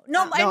 No.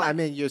 No, I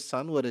mean, your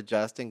son would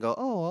adjust and go,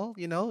 oh,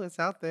 well, it's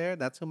out there.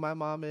 That's who my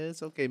mom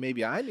is. Okay,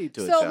 maybe I need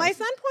to adjust. So my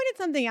son pointed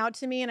something out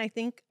to me, and I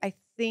think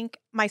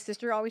my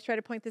sister always tried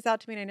to point this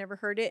out to me, and I never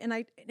heard it.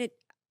 And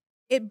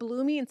it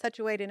blew me in such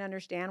a way I didn't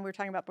understand. We were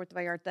talking about Puerto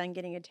Vallarta and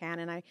getting a tan,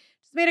 and I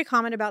just made a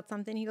comment about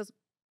something. He goes,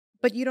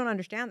 but you don't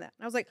understand that.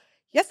 And I was like,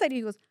 yes, I do.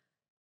 He goes,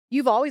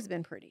 you've always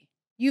been pretty.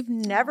 You've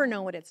never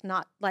known what it's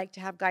not like to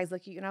have guys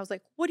like you. And I was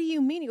like, what do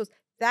you mean? He goes,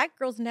 that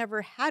girl's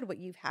never had what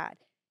you've had.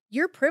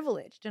 You're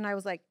privileged. And I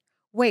was like,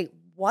 wait,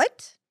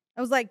 what?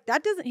 I was like,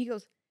 that doesn't, he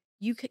goes,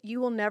 you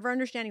will never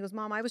understand. He goes,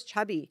 Mom, I was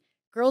chubby.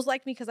 Girls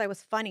liked me because I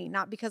was funny,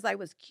 not because I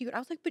was cute. I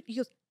was like, but he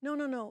goes,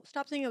 no.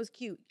 Stop saying I was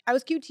cute. I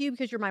was cute to you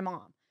because you're my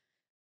mom.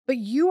 But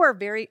you are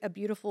a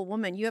beautiful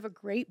woman. You have a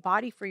great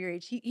body for your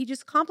age. He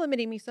just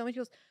complimented me so much. He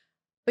goes,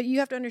 but you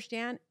have to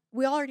understand,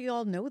 we already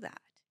all know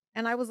that.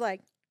 And I was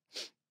like,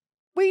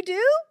 we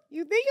do?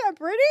 You think I'm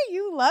pretty?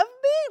 You love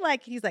me?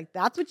 Like, he's like,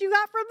 that's what you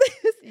got from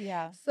this?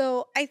 Yeah.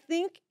 So I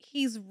think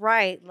he's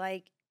right.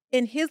 Like,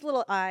 in his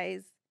little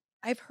eyes,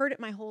 I've heard it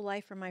my whole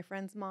life from my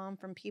friend's mom,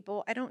 from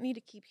people. I don't need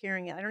to keep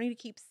hearing it. I don't need to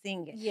keep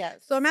seeing it. Yes.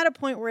 So I'm at a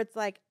point where it's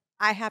like,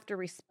 I have to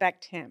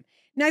respect him.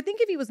 Now, I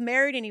think if he was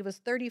married and he was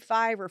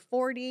 35 or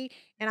 40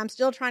 and I'm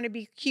still trying to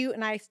be cute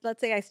and let's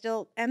say I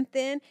still am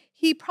thin,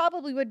 he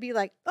probably would be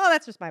like, oh,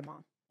 that's just my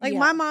mom. Like,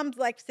 my mom's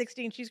like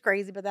 60 and she's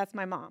crazy, but that's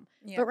my mom.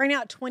 Yeah. But right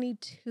now at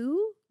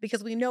 22,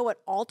 because we know what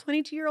all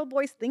 22-year-old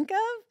boys think of,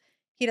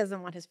 he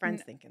doesn't want his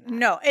friends thinking that.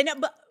 No. And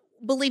but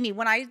believe me,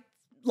 when I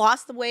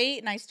lost the weight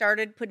and I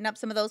started putting up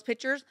some of those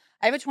pictures,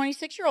 I have a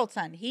 26-year-old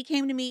son. He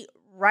came to me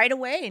right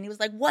away and he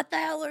was like, what the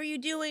hell are you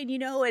doing?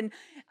 And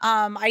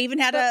I even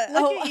had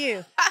Look at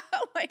you.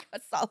 Oh my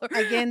God,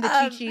 Salar. Again, the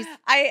chi-chis.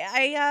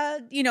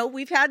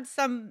 We've had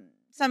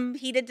some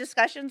heated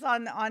discussions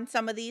on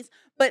some of these,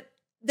 but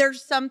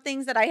there's some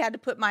things that I had to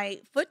put my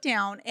foot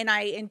down, and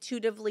I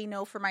intuitively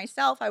know for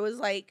myself. I was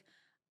like,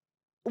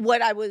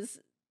 I was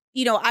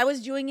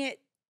doing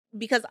it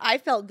because I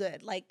felt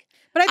good. Like,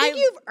 but I think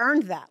you've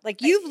earned that.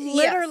 Like, you've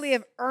literally yes.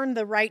 have earned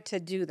the right to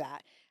do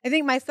that. I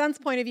think my son's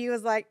point of view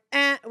is like,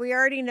 we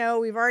already know,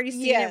 we've already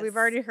seen it, we've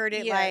already heard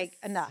it, like,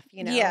 enough,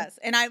 Yes,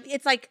 and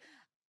it's like,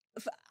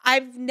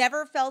 I've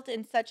never felt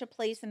in such a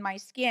place in my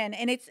skin,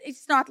 and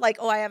it's not like,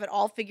 oh, I have it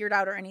all figured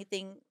out or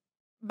anything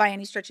by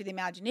any stretch of the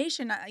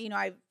imagination.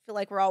 I feel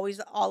like we're always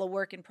all a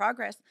work in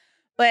progress,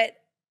 but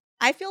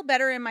I feel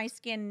better in my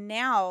skin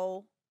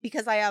now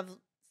because I have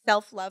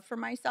self-love for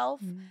myself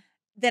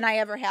than I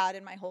ever had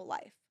in my whole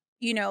life.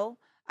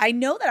 I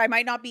know that I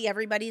might not be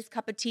everybody's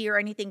cup of tea or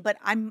anything, but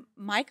I'm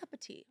my cup of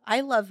tea.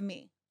 I love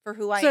me for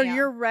who I am. So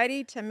you're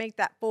ready to make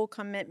that full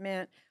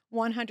commitment,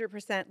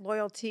 100%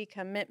 loyalty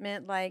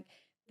commitment. Like,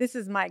 this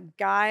is my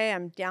guy.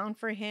 I'm down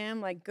for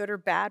him. Like, good or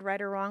bad, right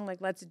or wrong.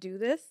 Like, let's do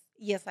this.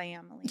 Yes, I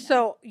am, Alina.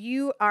 So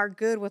you are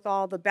good with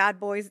all the bad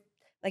boys.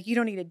 Like, you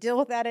don't need to deal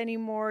with that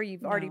anymore.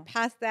 You've already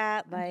passed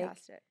that. I'm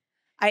past it.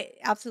 I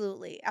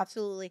absolutely.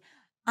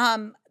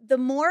 The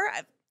more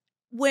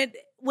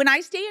when I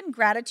stay in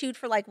gratitude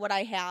for like what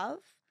I have,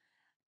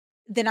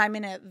 then I'm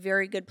in a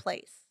very good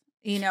place.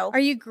 Are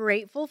you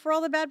grateful for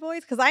all the bad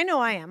boys? Because I know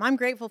I am. I'm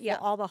grateful for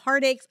all the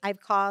heartaches I've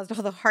caused,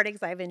 all the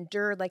heartaches I've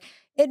endured. Like,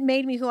 it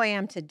made me who I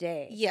am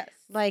today. Yes.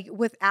 Like,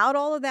 without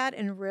all of that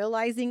and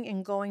realizing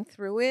and going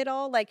through it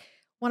all, like,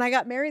 when I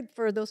got married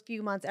for those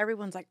few months,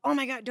 everyone's like, oh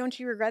my God, don't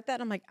you regret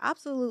that? I'm like,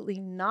 absolutely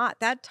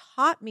not. That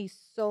taught me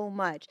so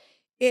much.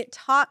 It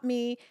taught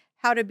me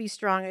how to be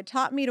strong. It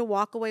taught me to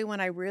walk away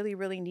when I really,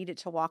 really needed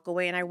to walk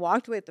away. And I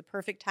walked away at the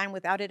perfect time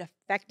without it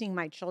affecting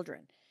my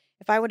children.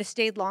 If I would have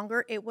stayed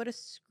longer, it would have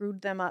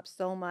screwed them up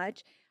so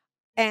much.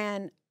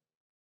 And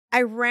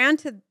I ran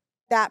to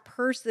that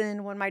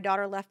person when my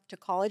daughter left to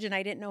college and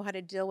I didn't know how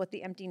to deal with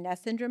the empty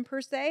nest syndrome per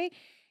se.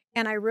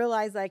 And I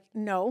realized, like,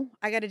 no,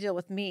 I got to deal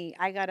with me.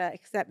 I got to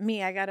accept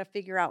me. I got to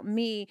figure out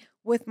me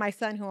with my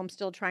son, who I'm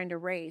still trying to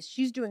raise.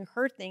 She's doing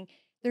her thing.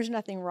 There's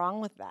nothing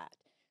wrong with that.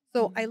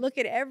 So I Mhm. look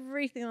at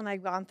everything that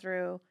I've gone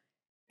through.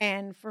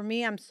 And for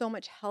me, I'm so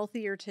much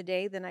healthier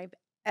today than I've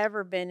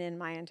ever been in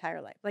my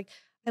entire life. Like,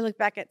 I look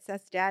back at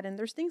Seth's dad, and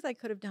there's things I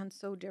could have done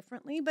so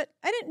differently, but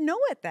I didn't know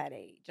at that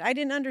age. I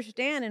didn't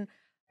understand. And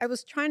I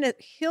was trying to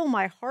heal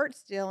my heart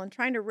still and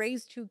trying to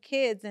raise 2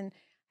 kids. And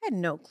I had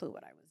no clue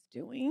what I was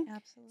doing.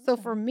 So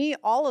for Absolutely. me,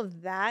 all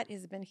of that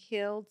has been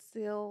healed,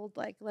 sealed.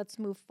 Like, let's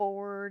move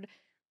forward.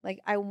 Like,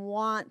 I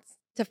want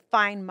to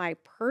find my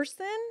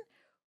person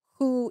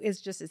who is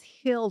just as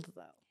healed,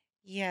 though.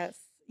 Yes.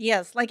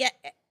 Yes. Like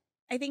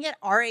I think at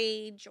our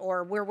age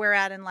or where we're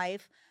at in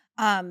life,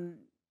 um,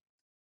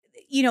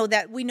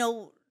 that we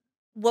know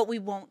what we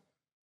won't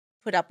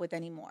put up with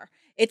anymore.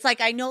 It's like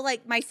I know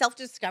like my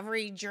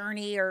self-discovery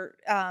journey or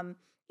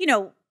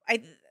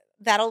I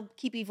that'll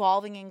keep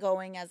evolving and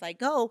going as I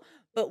go,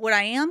 but what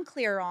I am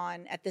clear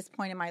on at this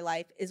point in my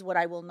life is what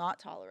I will not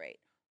tolerate.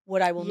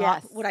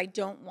 Yes. What I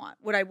don't want,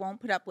 what I won't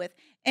put up with.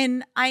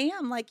 And I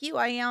am like you,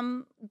 I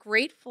am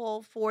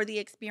grateful for the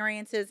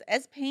experiences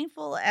as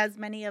painful as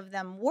many of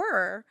them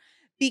were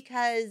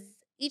because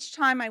each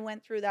time I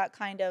went through that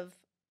kind of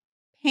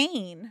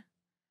pain,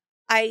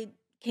 I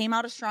came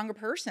out a stronger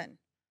person.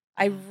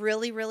 I Yeah.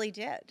 really, really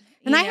did.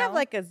 And I have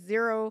like a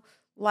zero,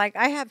 like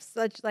I have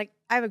such like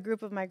I have a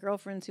group of my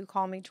girlfriends who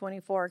call me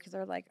 24 because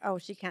they're like, oh,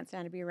 she can't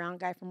stand to be around a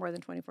guy for more than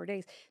 24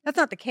 days. That's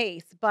not the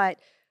case, but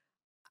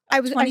I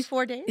was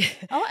 24 days?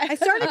 Oh, I I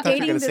started thought you were dating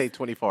going to this. say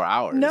 24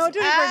 hours. No, 24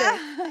 days.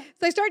 Ah.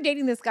 So I started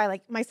dating this guy.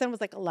 Like my son was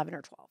like 11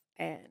 or 12,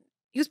 and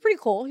he was pretty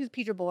cool. He was a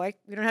Peter boy.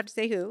 We don't have to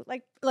say who.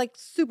 Like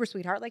super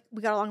sweetheart. Like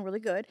we got along really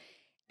good.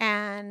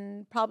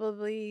 And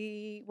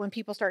probably when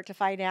people start to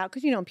find out,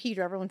 because in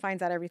Peter, everyone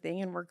finds out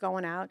everything, and we're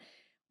going out.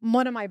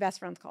 One of my best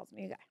friends calls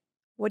me a guy.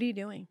 What are you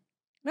doing?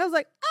 And I was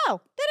like, oh,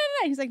 da,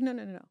 da, da. He's like, no,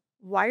 no, no, no.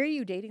 Why are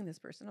you dating this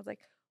person? I was like,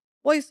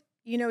 well, he's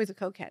a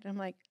cokehead. I'm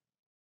like,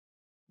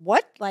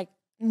 what? Like,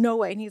 no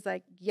way. And he's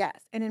like, yes.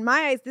 And in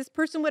my eyes, this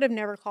person would have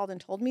never called and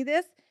told me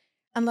this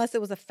unless it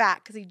was a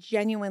fact because he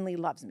genuinely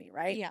loves me,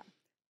 right? Yeah.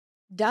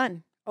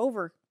 Done.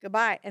 Over.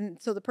 Goodbye. And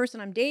so the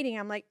person I'm dating,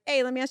 I'm like,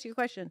 hey, let me ask you a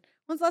question.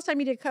 When's the last time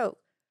you did coke?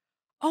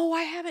 Oh,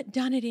 I haven't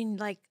done it in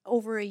like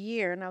over a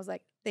year. And I was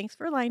like, thanks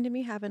for lying to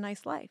me. Have a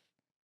nice life.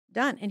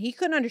 Done. And he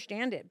couldn't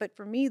understand it. But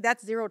for me,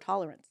 that's zero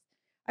tolerance.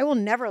 I will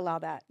never allow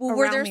that. Well,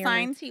 were there around me or near-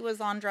 signs he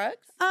was on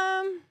drugs?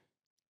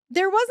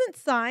 There wasn't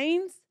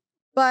signs,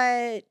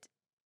 but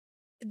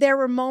there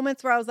were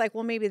moments where I was like,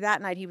 well, maybe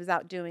that night he was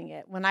out doing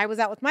it. When I was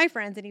out with my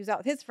friends and he was out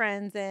with his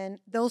friends, and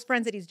those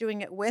friends that he's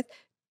doing it with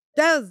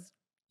does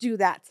do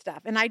that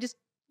stuff. And I just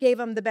gave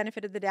him the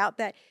benefit of the doubt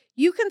that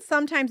you can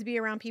sometimes be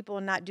around people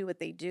and not do what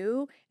they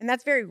do. And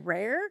that's very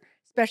rare,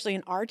 especially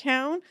in our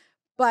town.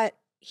 But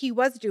he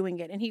was doing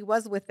it and he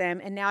was with them.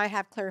 And now I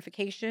have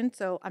clarification.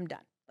 So I'm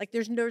done. Like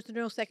there's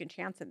no second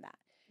chance in that.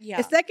 Yeah.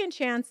 The second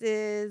chance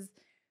is,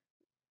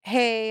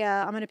 hey,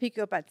 I'm going to pick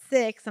you up at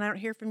 6 and I don't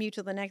hear from you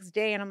till the next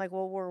day. And I'm like,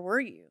 well, where were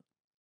you?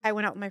 I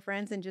went out with my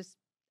friends and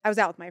I was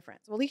out with my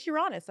friends. Well, at least you're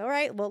honest. All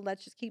right. Well,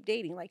 let's just keep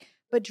dating.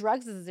 But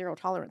drugs is a zero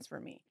tolerance for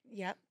me.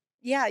 Yep.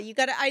 Yeah, you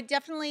got to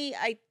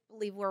I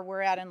believe where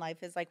we're at in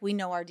life is like we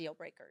know our deal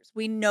breakers.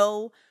 We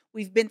know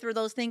we've been through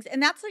those things,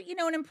 and that's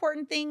an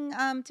important thing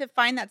to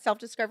find that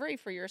self-discovery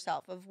for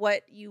yourself of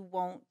what you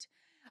won't.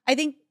 I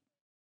think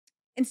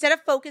instead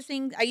of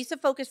focusing, I used to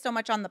focus so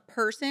much on the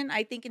person.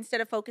 I think instead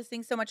of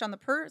focusing so much on the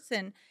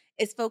person,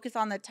 is focus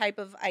on the type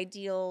of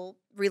ideal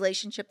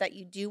relationship that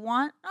you do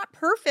want. Not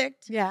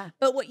perfect, Yeah.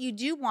 but what you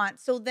do want.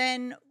 So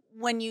then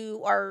when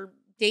you are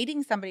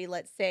dating somebody,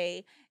 let's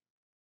say,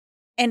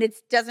 and it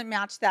doesn't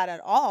match that at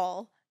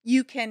all,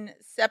 you can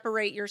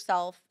separate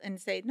yourself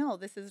and say, no,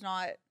 this is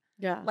not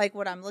Yeah. like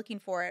what I'm looking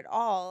for at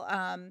all.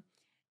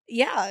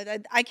 Yeah,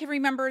 I can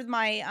remember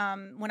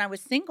my when I was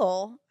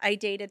single, I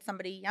dated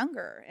somebody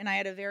younger, and I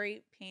had a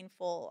very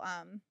painful.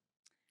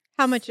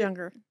 How much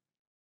younger?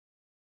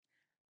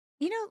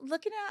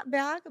 Looking at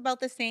back about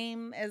the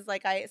same as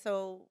like I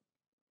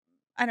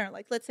don't know,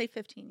 like let's say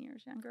 15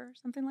 years younger or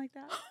something like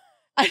that.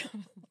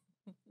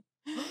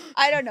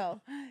 I don't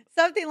know.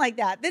 Something like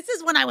that. This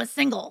is when I was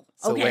single.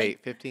 So Okay.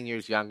 wait, 15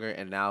 years younger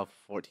and now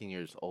 14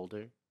 years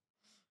older?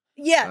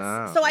 Yes.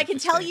 Oh, So I can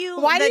tell interesting. you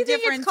Why do the you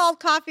think difference. it's called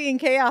coffee and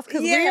chaos?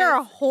 Because we are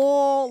a Yes.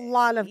 whole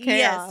lot of chaos.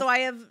 Yes. So I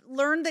have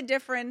learned the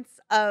difference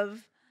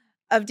of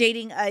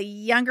dating a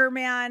younger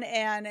man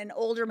and an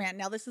older man.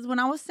 Now this is when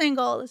I was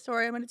single, the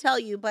story I'm going to tell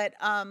you, but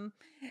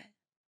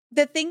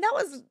the thing that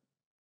was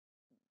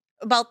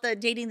about the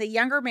dating the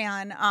younger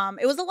man,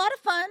 it was a lot of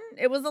fun.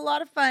 It was a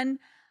lot of fun.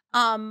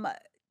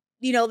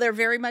 They're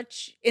very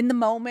much in the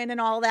moment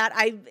and all that.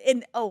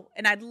 And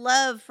I'd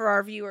love for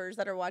our viewers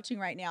that are watching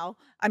right now.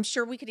 I'm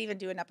sure we could even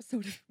do an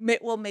episode of,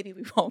 well, maybe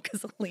we won't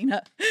because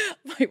Alina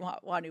might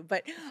want to,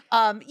 but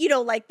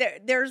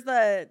there's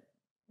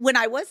when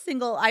I was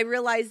single, I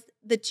realized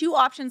the two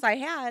options I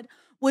had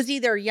was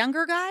either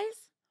younger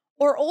guys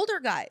or older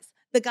guys.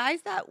 The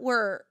guys that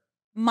were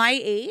my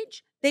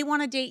age, they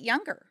want to date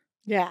younger.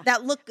 Yeah.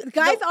 That look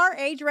Guys our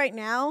age right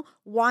now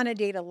want to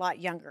date a lot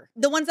younger.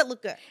 the ones that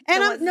look good.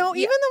 And The I'm, ones- no,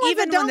 yeah, even the ones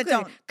even that one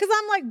don't. Because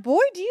I'm like,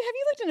 boy, have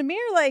you looked in the mirror?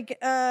 Like,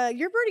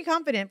 you're pretty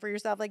confident for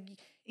yourself. Like,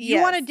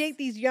 you want to Yes. date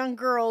these young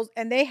girls,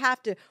 and they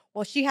have to.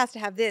 Well, she has to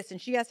have this, and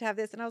she has to have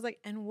this. And I was like,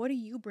 and what are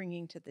you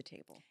bringing to the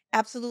table?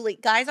 Absolutely.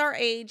 Guys our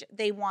age,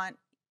 they want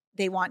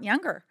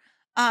younger.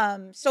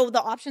 So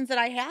the options that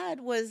I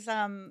had was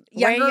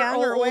younger young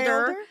or way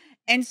older.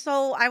 And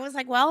so I was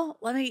like, well,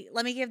 let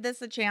me give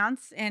this a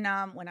chance. And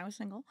when I was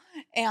single,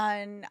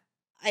 and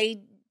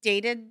I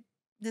dated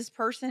this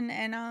person,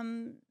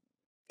 and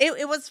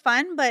it was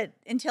fun, but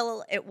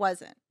until it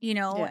wasn't,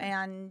 Yeah.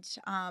 and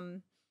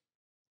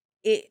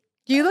it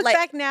Do you look like,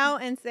 back now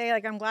and say,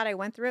 like, I'm glad I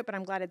went through it, but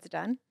I'm glad it's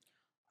done?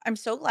 I'm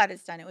so glad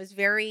it's done. It was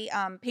very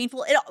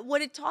painful.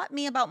 What it taught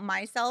me about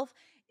myself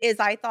is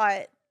I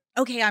thought,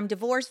 okay, I'm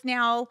divorced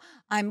now.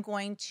 I'm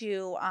going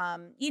to,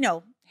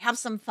 have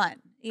some fun.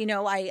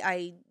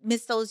 I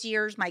miss those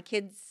years. My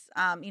kids,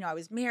 I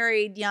was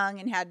married young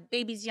and had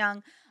babies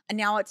young, and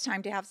now it's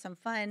time to have some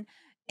fun.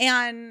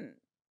 And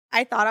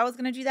I thought I was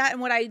going to do that.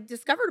 And what I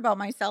discovered about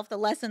myself, the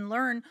lesson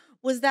learned,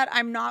 was that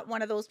I'm not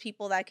one of those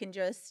people that can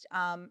just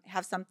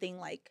have something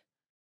like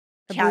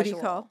A casual.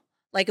 booty call.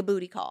 Like a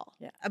booty call,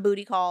 Yeah. a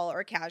booty call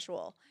or a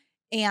casual.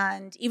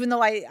 And even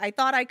though I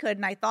thought I could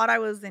and I thought I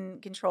was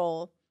in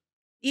control,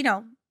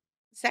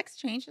 sex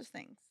changes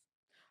things.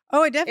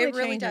 Oh, it definitely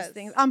really changes does.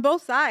 things on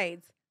both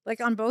sides. Like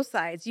on both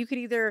sides, you could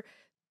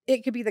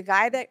it could be the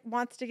guy that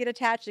wants to get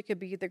attached. It could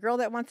be the girl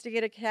that wants to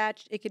get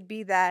attached. It could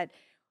be that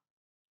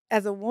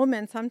as a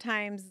woman,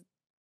 sometimes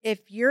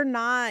if you're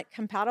not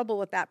compatible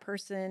with that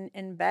person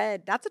in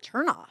bed, that's a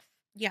turnoff.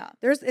 Yeah.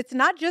 It's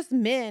not just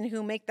men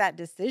who make that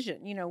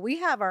decision. We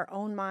have our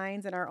own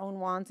minds and our own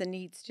wants and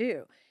needs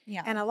too.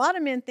 Yeah. And a lot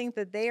of men think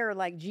that they are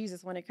like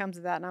Jesus when it comes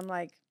to that. And I'm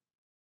like,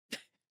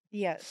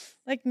 yes.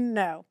 like,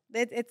 no,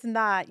 it's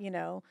not,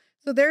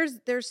 So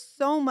there's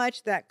so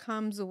much that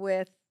comes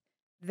with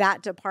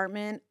that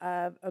department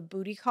of a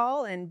booty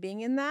call and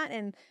being in that.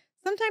 And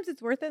sometimes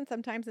it's worth it and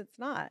sometimes it's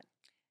not.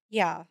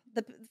 Yeah.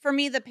 For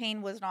me, the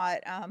pain was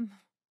not, the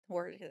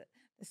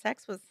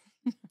sex was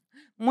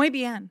muy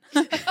bien.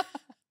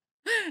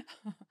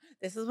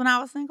 This is when I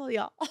was single,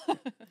 y'all.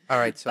 All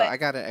right, so But- I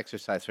got an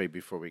exercise for you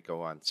before we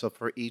go on. So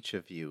for each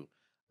of you,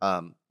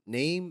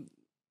 name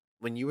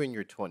when you were in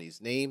your 20s,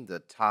 name the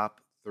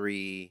top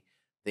 3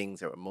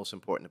 things that were most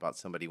important about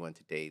somebody you went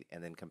to date,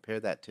 and then compare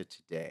that to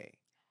today.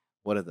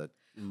 What are the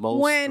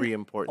most 3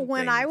 important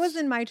When things? I was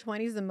in my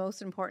 20s, the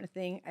most important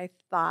thing I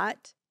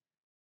thought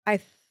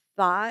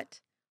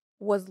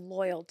was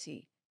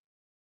loyalty.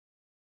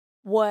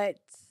 What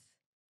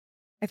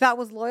I thought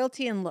was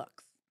loyalty and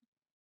looks.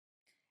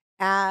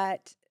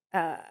 At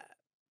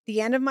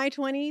the end of my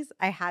 20s,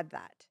 I had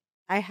that.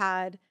 I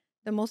had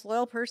the most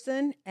loyal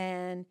person,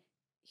 and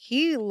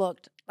he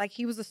looked like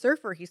he was a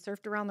surfer. He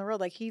surfed around the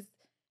world. Like he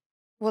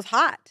was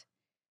hot.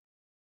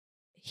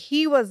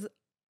 He was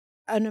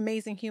an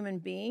amazing human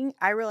being.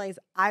 I realized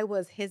I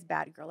was his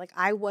bad girl. Like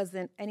I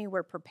wasn't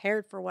anywhere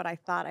prepared for what I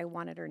thought I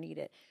wanted or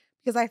needed.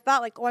 Because I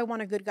thought like, oh, I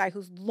want a good guy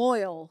who's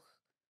loyal,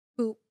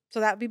 so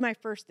that would be my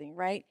first thing,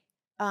 right?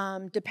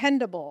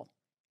 Dependable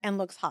and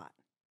looks hot.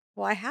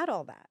 Well, I had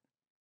all that.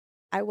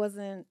 I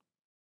wasn't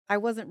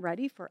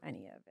ready for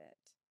any of it.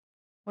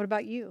 What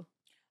about you?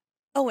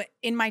 Oh,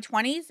 in my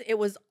 20s, it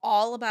was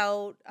all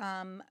about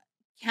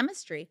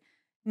chemistry.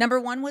 Number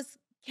 1 was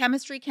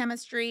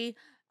chemistry.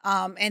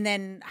 And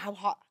then how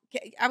hot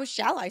I was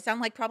shallow. I sound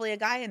like probably a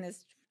guy in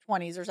his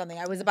 20s or something.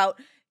 I was about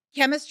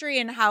chemistry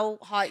and how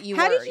hot you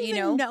How were. did you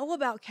even know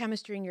about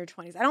chemistry in your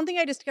 20s? I don't think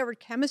I discovered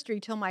chemistry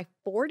till my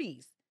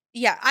 40s.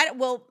 Yeah.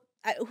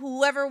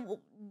 Whoever was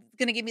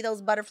going to give me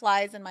those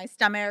butterflies in my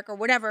stomach or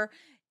whatever,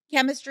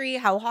 chemistry,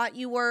 how hot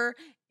you were.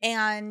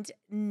 And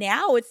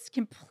now it's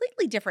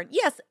completely different.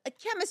 Yes,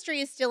 chemistry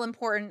is still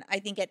important, I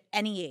think, at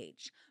any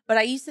age. But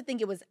I used to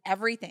think it was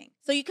everything.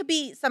 So you could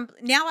be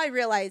now I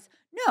realize,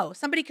 no,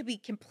 somebody could be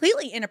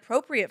completely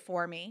inappropriate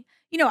for me.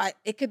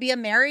 It could be a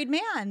married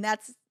man.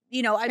 That's, I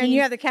And mean.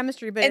 you have the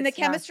chemistry, but And the it's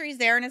not. chemistry's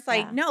there, and it's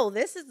like, Yeah. no,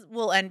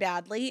 will end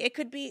badly. It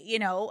could be,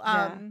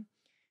 Yeah.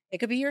 it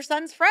could be your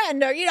son's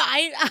friend, or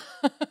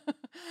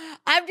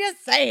I'm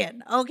just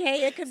saying,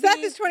 okay, it could Seth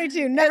be. is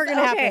 22, never It's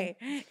gonna happen.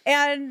 okay.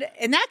 And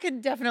that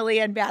could definitely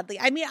end badly.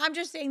 I mean, I'm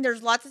just saying,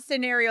 there's lots of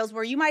scenarios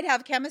where you might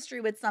have chemistry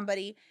with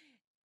somebody,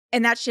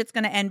 and that shit's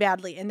going to end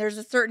badly. And there's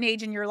a certain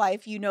age in your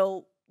life,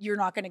 you're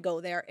not going to go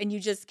there, and you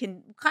just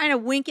can kind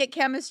of wink at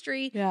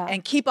chemistry Yeah.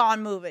 and keep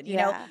on moving. You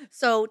know, Yeah.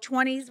 so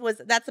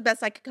 20s that's the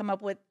best I could come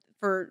up with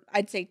for,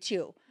 I'd say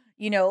 2.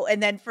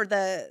 And then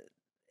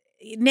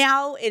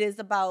now it is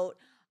about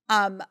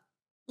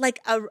like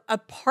a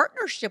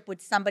partnership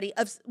with somebody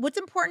of what's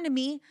important to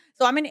me.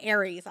 So I'm an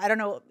Aries. I don't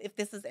know if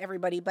this is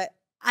everybody, but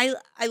I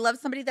love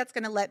somebody that's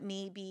going to let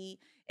me be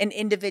an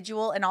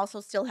individual and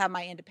also still have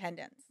my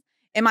independence.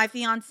 And my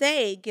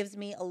fiance gives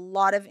me a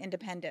lot of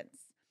independence.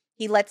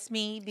 He lets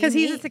me be Because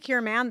he's me. a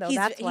secure man, though.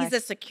 That's why. He's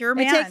a secure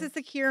man. It takes a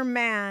secure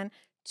man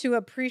to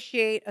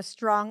appreciate a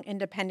strong,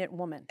 independent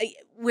woman.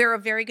 We're a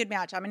very good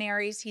match. I'm an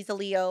Aries. He's a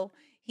Leo.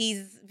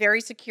 He's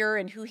very secure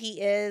in who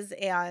he is,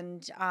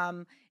 and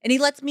he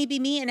lets me be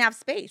me and have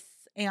space.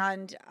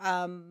 And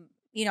I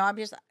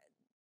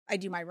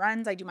do my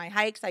runs, I do my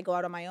hikes, I go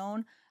out on my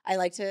own. I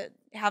like to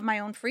have my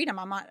own freedom.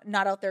 I'm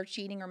not out there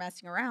cheating or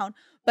messing around.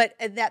 But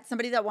that's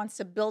somebody that wants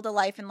to build a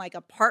life in like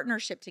a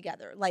partnership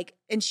together, like,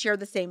 and share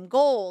the same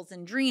goals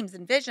and dreams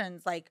and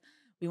visions. Like,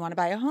 we want to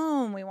buy a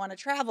home, we want to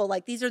travel.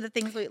 Like, these are the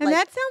things we and like.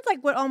 that sounds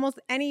like what almost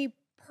any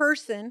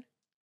person,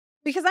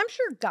 because I'm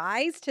sure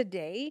guys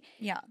today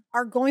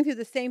are going through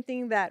the same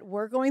thing that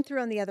we're going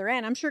through on the other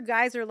end. I'm sure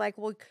guys are like,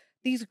 well,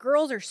 these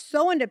girls are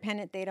so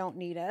independent, they don't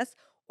need us.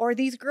 Or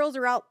these girls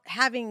are out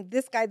having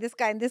this guy,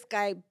 and this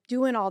guy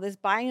doing all this,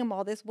 buying them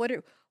all this. What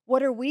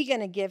are we going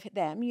to give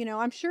them? You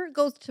know, I'm sure it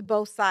goes to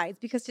both sides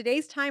because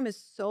today's time is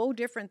so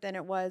different than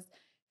it was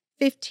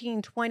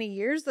 15, 20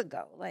 years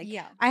ago. Like,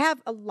 I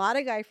have a lot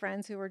of guy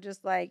friends who are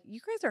just like, you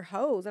guys are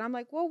hoes. And I'm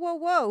like, whoa, whoa,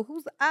 whoa,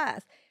 who's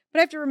us? But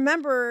I have to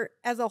remember,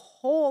 as a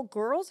whole,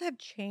 girls have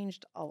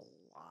changed a lot.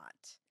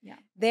 Yeah.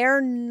 They're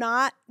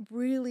not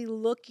really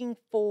looking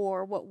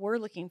for what we're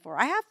looking for.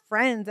 I have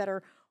friends that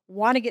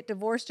want to get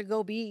divorced to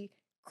go be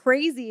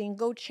crazy and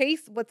go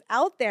chase what's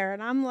out there.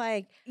 And I'm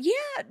like,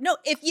 I'm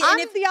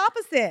the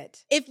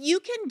opposite. If you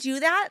can do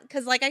that,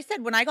 because like I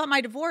said, when I got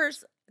my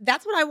divorce,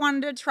 that's what I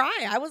wanted to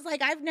try. I was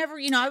like, I've never,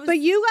 But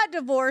you got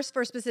divorced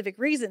for a specific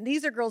reason.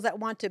 These are girls that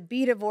want to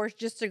be divorced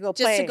just to go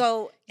play.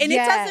 And it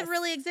doesn't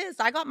really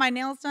exist. I got my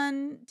nails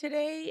done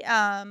today.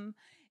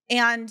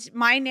 And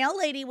my nail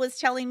lady was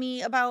telling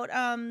me about,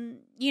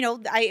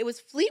 it was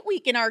Fleet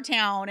Week in our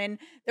town, and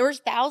there was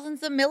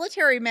thousands of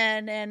military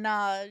men, and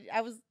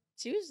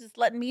she was just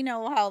letting me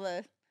know how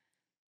the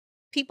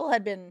people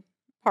had been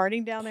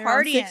partying down there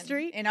on 6th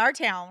Street in our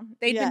town.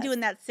 They'd been doing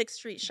that 6th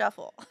Street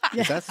shuffle.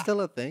 Is that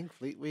still a thing?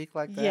 Fleet Week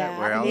like that? Yeah,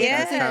 where all it's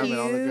this a time huge and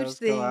all the girls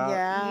thing. go out?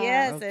 Yeah.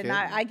 Yes, No and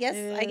I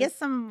kidding. guess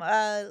some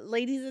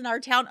ladies in our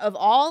town of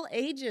all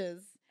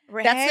ages.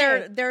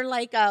 That's their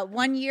like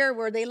 1 year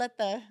where they let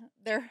their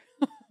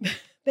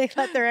they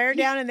let their hair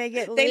down and they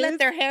get loose. They let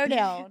their hair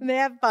down and they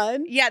have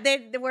fun. Yeah, they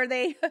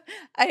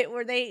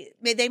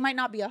might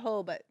not be a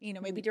hoe, but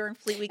maybe during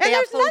Fleet Week And they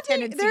have hoe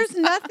tendencies. There's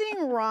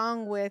nothing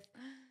wrong with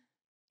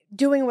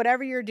doing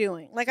whatever you're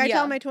doing. Like I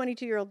tell my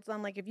 22-year-old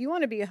son, like, if you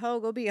want to be a hoe,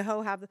 go be a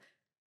hoe.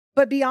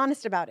 But be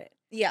honest about it.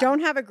 Yeah.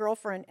 Don't have a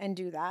girlfriend and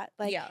do that.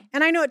 Like,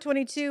 and I know at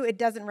 22 it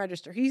doesn't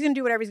register. He's gonna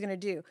do whatever he's gonna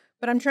do.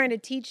 But I'm trying to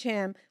teach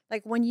him,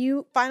 like, when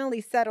you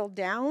finally settle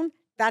down,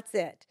 that's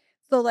it.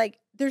 So like,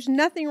 there's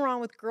nothing wrong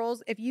with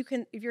girls if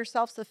you're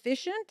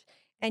self-sufficient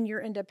and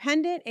you're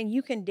independent and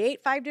you can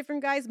date 5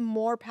 different guys,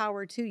 more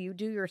power to you.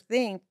 Do your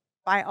thing.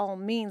 By all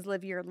means,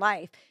 live your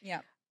life.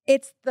 Yeah.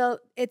 It's the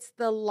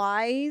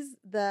lies,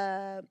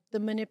 the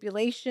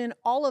manipulation,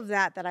 all of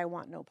that I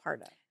want no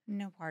part of.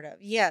 No part of.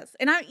 Yes.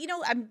 And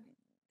I'm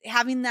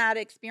having that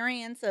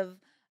experience of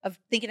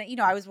thinking,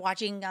 I was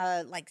watching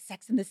like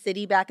Sex in the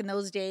City back in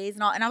those days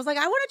and all, and I was like,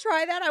 I want to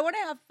try that. I want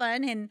to have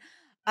fun, and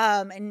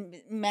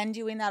men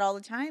doing that all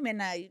the time.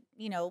 And I,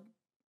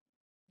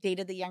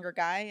 dated the younger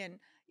guy, and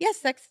yes,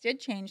 sex did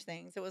change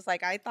things. It was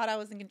like, I thought I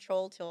was in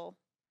control till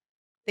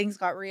things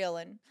got real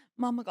and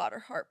mama got her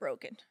heart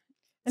broken.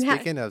 And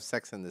speaking of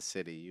Sex in the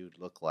City, you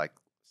look like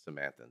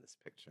Samantha in this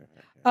picture.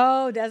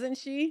 Oh, doesn't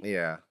she?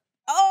 Yeah.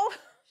 Oh,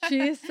 she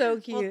is so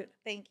cute. Well,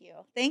 thank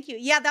you.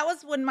 Yeah, that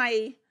was when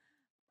I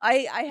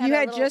had you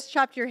had just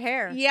chopped your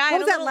hair. Yeah, what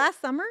was that, last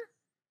summer?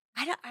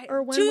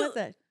 Or when was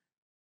it?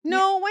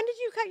 No, when did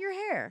you cut your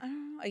hair? I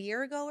don't know, a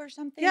year ago or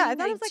something. Yeah, I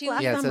thought it was like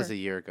last summer. Yeah, it says a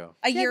year ago.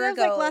 A year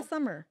ago, like last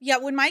summer. Yeah,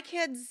 when my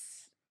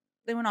kids,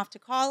 they went off to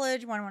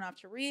college, one went off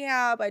to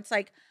rehab. It's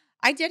like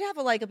I did have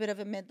a bit of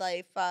a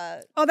midlife.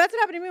 That's what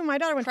happened to me when my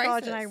daughter went to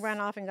college and I crisis.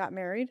 ran off and got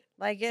married.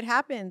 Like, it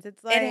happens.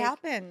 It's like It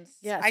happens.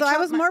 Yeah. So I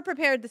was more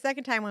prepared the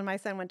second time when my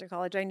son went to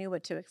college. I knew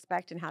what to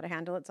expect and how to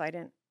handle it, so I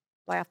didn't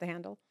fly off the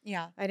handle.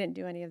 Yeah, I didn't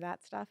do any of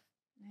that stuff.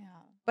 Yeah,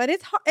 but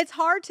it's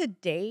hard to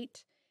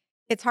date.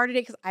 It's hard to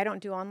date because I don't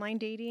do online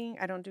dating.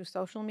 I don't do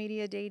social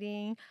media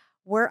dating.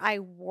 Where I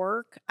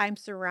work, I'm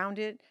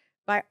surrounded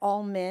by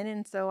all men,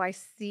 and so I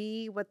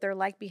see what they're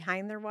like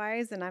behind their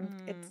wives, and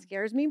it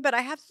scares me. But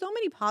I have so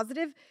many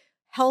positive,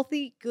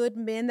 healthy, good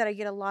men that I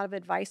get a lot of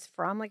advice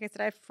from. Like I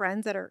said, I have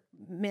friends that are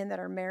men that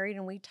are married,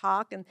 and we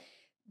talk. And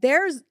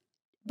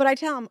but I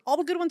tell them all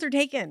the good ones are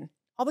taken.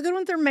 All the good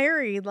ones are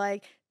married.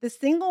 Like the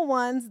single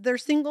ones, they're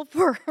single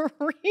for a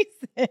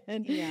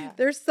reason. Yeah.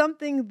 There's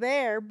something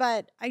there,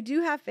 but I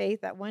do have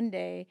faith that one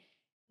day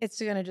it's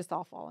going to just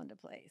all fall into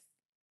place.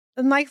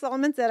 And like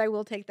Solomon said, I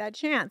will take that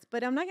chance,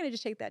 but I'm not going to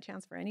just take that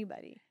chance for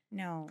anybody.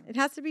 No. It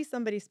has to be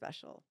somebody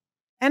special.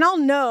 And I'll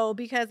know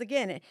because,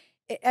 again,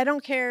 I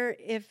don't care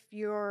if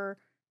you're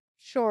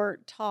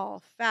short,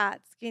 tall,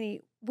 fat,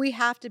 skinny. We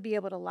have to be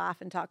able to laugh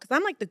and talk because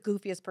I'm like the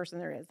goofiest person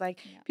there is. Like,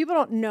 people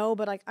don't know,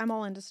 but like I'm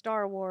all into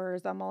Star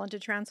Wars. I'm all into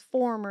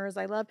Transformers.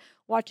 I love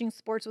watching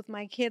sports with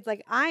my kids.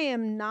 Like, I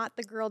am not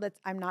the girl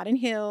I'm not in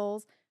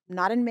heels,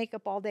 not in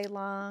makeup all day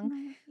long.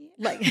 No,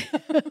 yeah. Like,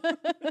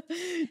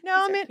 These no,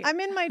 are cute. I'm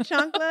in my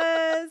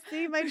chanclas.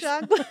 See my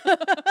chanclas.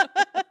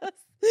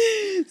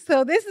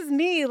 So this is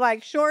me,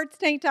 like shorts,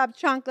 tank top,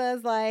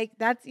 chanclas. Like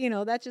that's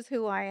that's just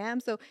who I am.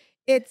 So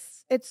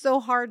it's so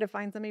hard to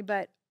find somebody,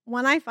 but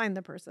when I find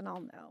the person,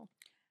 I'll know.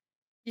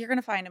 You're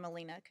gonna find him,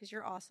 Alina, because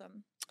you're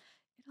awesome.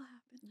 It'll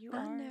happen. You I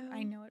are. know.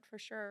 I know it for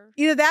sure.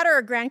 Either that or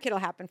a grandkid will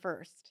happen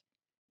first.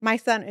 My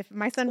son, if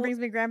my son Well- brings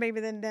me a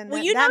grandbaby, then Well,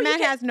 that, you know that you man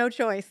can- has no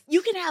choice.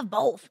 You can have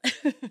both.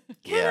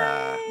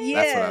 Yeah, I?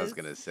 that's what I was Yes.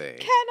 gonna say.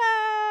 Can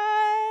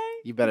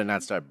I? You better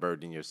not start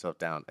burdening yourself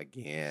down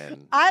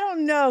again. I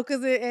don't know,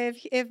 because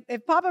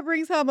if Papa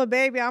brings home a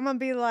baby, I'm gonna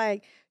be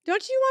like,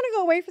 don't you want to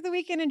go away for the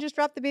weekend and just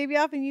drop the baby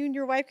off, and you and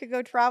your wife could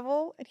go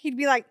travel? And he'd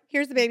be like,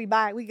 here's the baby,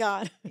 bye, we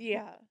gone.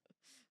 Yeah.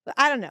 But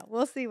I don't know.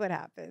 We'll see what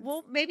happens.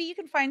 Well, maybe you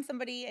can find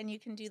somebody and you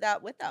can do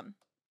that with them.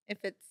 If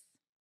it's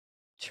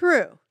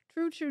True.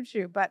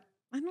 But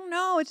I don't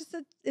know.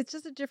 It's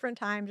just a different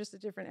time, just a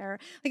different era.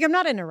 Like I'm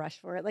not in a rush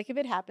for it. Like if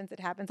it happens, it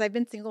happens. I've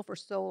been single for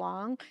so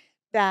long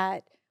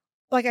that,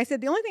 like I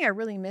said, the only thing I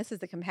really miss is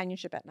the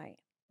companionship at night.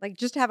 Like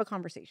just to have a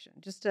conversation,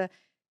 just to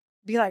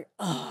be like,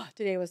 oh,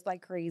 today was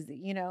like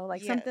crazy,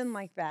 like something Yes.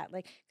 like that.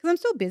 Like because I'm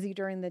so busy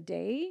during the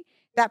day,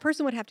 that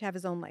person would have to have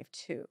his own life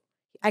too.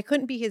 I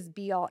couldn't be his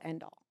be all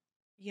end all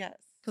yes.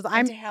 because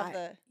And to have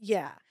the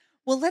yeah.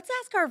 Well, let's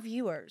ask our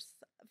viewers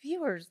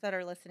that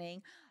are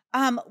listening.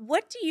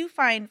 What do you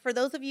find for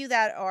those of you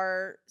that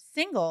are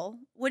single?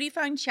 What do you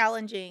find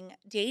challenging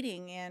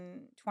dating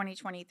in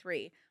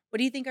 2023? What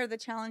do you think are the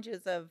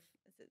challenges of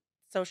is it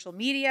social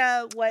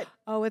media? What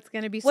Oh, it's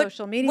going to be what-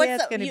 social media. what's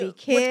It's the- going to you- be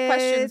kids. What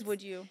questions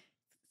would you?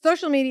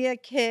 Social media,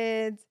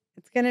 kids.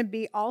 It's going to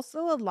be also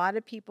a lot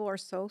of people are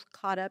so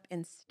caught up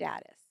in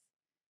status.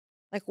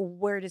 Like,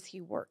 where does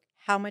he work?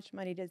 How much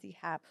money does he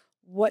have?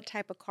 What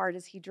type of car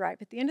does he drive?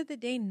 At the end of the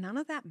day, none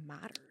of that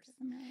matters.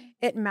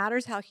 It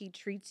matters how he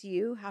treats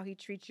you, how he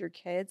treats your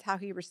kids, how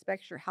he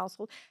respects your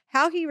household,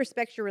 how he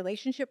respects your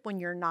relationship when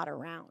you're not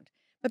around.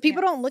 But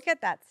people Yes. don't look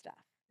at that stuff.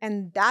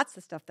 And that's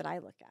the stuff that I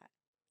look at.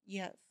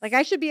 Yes. Like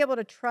I should be able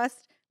to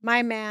trust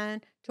my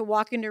man to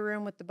walk into a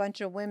room with a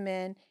bunch of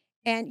women.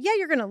 And yeah,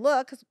 you're going to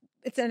look because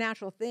it's a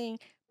natural thing.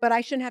 But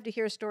I shouldn't have to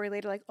hear a story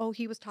later like, oh,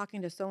 he was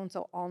talking to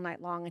so-and-so all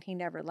night long and he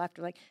never left.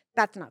 Or like,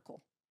 that's not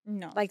cool.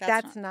 No, Like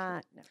that's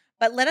not. No.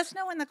 But let us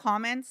know in the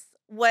comments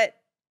what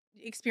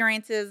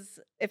experiences,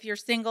 if you're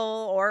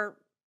single or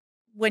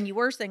when you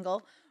were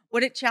single,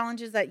 what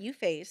challenges that you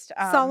faced.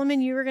 Solomon,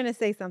 you were going to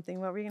say something.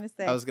 What were you going to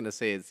say? I was gonna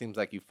say it seems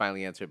like you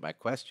finally answered my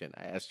question.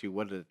 I asked you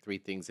what are the 3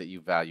 things that you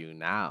value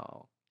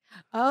now.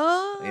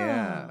 Oh.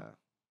 Yeah,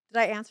 Did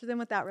I answer them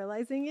without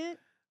realizing it?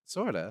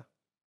 sorta.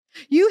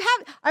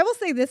 I will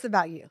say this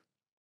about you.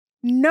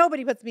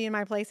 Nobody puts me in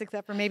my place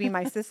except for maybe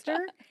my sister.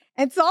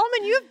 And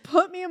Solomon, you have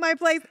put me in my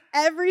place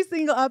every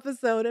single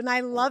episode, and I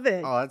love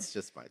it. Oh, that's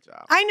just my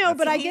job. I know, That's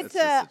but I all- get it's to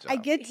just a I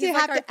job. get to He's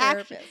like have our to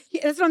actually.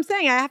 therapist. That's what I'm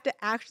saying. I have to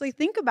actually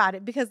think about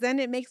it because then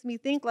it makes me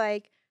think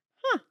like,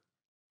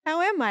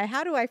 how am I?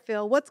 How do I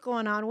feel? What's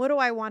going on? What do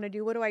I want to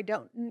do? What do I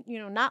don't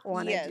not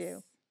want to Yes.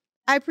 do?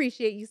 I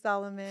appreciate you,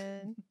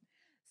 Solomon.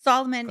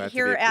 Solomon Glad to be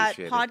here at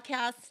appreciated.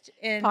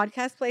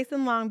 Podcast Place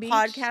in Long Beach.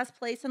 Podcast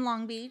Place in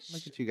Long Beach.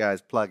 Look at you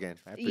guys plugging.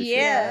 I appreciate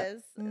that.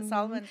 Yes, Mhm.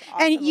 Solomon's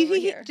awesome And over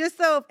here. just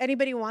so if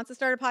anybody wants to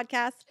start a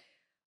podcast,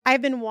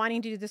 I've been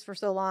wanting to do this for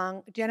so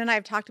long. Jen and I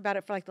have talked about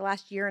it for like the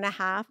last year and a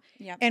half.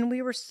 Yeah. And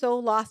we were so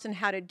lost in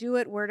how to do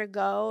it, where to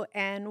go.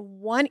 And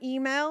one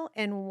email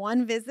and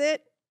one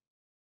visit,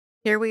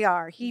 here we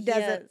are. He does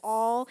Yes. it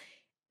all.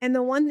 And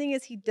the one thing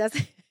is he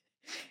doesn't.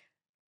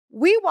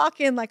 We walk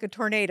in like a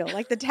tornado,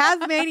 like the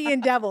Tasmanian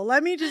devil.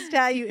 Let me just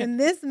tell you. And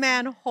this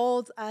man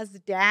holds us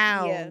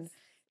down. Yes.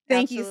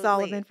 Thank you, absolutely.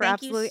 Solomon, for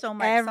Thank you absolutely so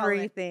much, Solomon.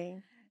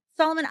 everything.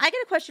 Solomon, I got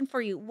a question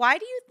for you. Why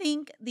do you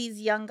think these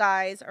young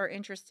guys are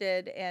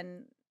interested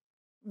in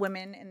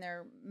women in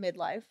their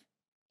midlife?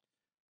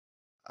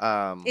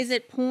 Is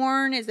it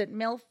porn? Is it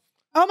MILF?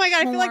 Oh my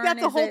God, I feel like Porn,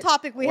 that's a is whole it-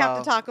 topic we have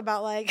Well- to talk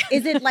about. Like,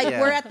 Is it like Yeah.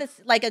 we're at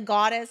this like a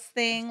goddess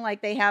thing?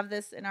 Like they have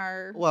this in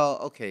our Well,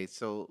 okay,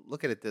 so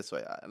look at it this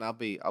way, and I'll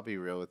be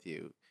real with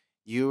you.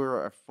 You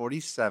are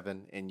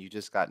 47 and you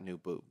just got new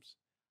boobs.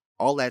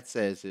 All that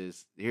says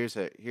is here's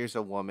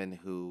a woman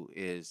who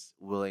is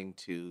willing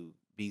to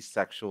be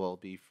sexual,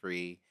 be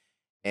free,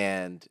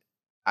 and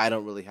I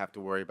don't really have to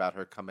worry about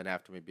her coming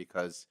after me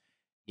because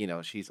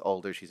she's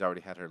older, she's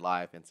already had her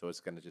life, and so it's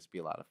going to just be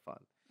a lot of fun.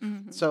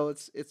 Mhm. So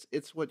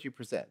it's what you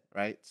present,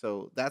 right?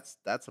 So that's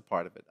a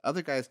part of it.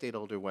 Other guys date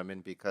older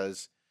women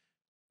because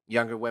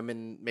younger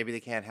women maybe they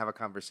can't have a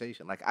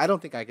conversation. Like I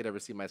don't think I could ever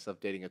see myself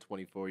dating a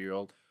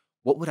 24-year-old.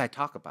 What would I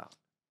talk about?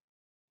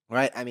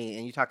 Right? I mean,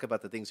 and you talk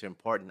about the things that are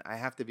important. I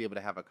have to be able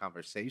to have a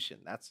conversation.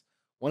 That's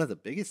one of the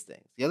biggest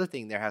things. The other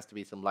thing, there has to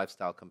be some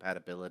lifestyle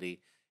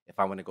compatibility. If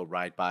I want to go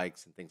ride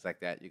bikes and things like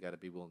that, you got to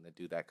be willing to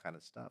do that kind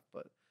of stuff.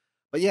 But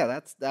yeah,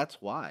 that's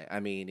why. I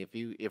mean, if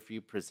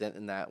you present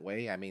in that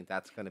way, I mean,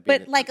 that's going to be.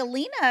 But like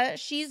Alina,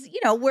 she's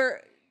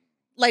we're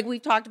like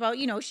we've talked about,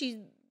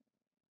 she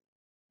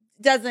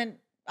doesn't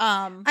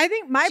I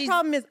think my she's-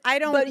 problem is I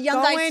don't but young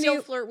go guys still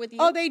any. flirt with you.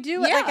 Oh, they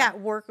do it like Yeah. at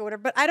work or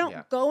whatever, but I don't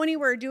Yeah. go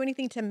anywhere or do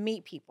anything to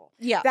meet people.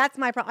 Yeah. That's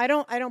my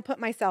problem. I don't put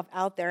myself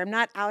out there. I'm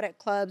not out at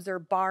clubs or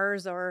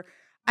bars or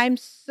I'm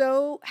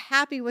so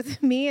happy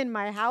with me and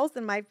my house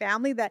and my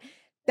family that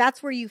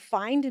that's where you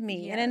find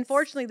me. And Yes.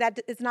 unfortunately that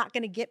is not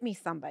going to get me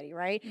somebody,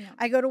 right? No.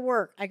 I go to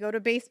work, I go to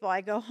baseball,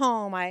 I go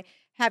home, I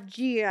have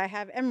Gia, I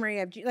have Emery, I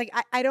have G, like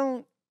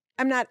I'm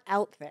not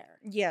out there.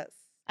 Yes.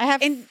 I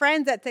have And-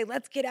 friends that say,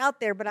 let's get out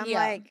there. But I'm Yeah.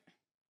 like,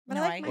 but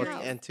No, I I like my agree.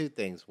 house. And two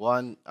things.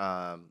 One,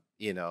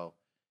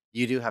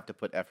 you do have to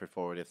put effort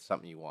forward if it's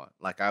something you want.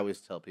 Like I always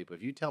tell people,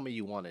 if you tell me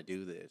you want to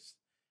do this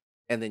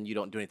and then you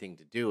don't do anything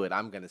to do it,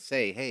 I'm going to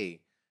say,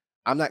 hey,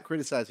 I'm not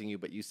criticizing you,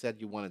 but you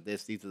said you wanted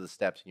this. These are the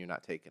steps and you're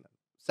not taking them.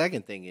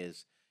 Second thing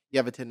is you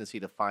have a tendency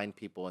to find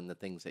people in the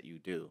things that you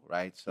do,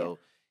 right? So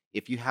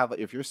if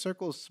your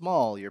circle is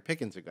small, your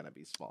pickings are going to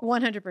be small.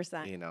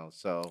 100%.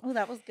 So Oh,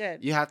 that was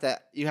good. you have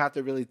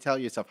to really tell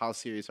yourself how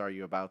serious are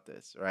you about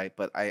this, right?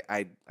 But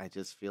I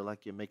just feel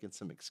like you're making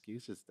some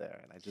excuses there,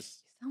 and I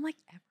just You sound like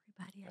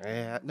everybody.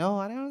 I know. no,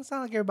 I don't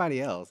sound like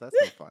everybody else. That's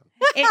no fun.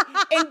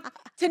 and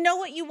to know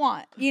what you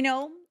want,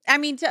 I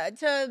mean,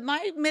 to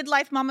my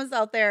midlife mamas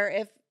out there,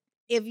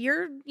 if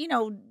you're,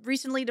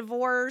 recently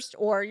divorced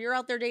or you're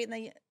out there dating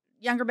the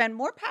younger men,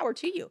 more power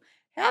to you.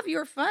 Have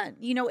your fun.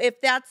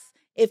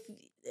 If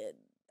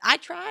I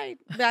tried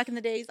back in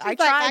the days, I She's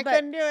like, tried, I but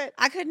couldn't do it.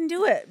 I couldn't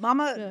do it.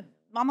 Yeah.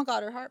 Mama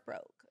got her heart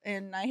broke,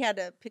 and I had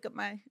to pick up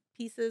my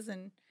pieces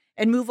and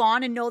move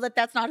on and know that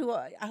that's not who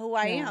I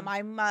Yeah. am.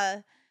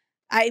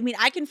 I mean,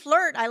 I can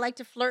flirt. I like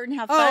to flirt and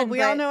have fun. Oh,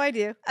 we all know I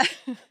do.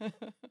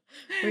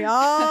 We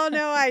all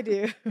know I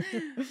do.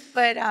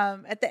 But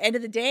at the end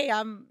of the day,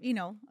 I'm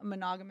a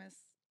monogamous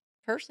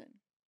person.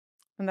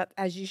 And that,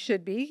 as you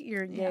should be,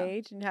 you're Yeah.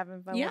 engaged and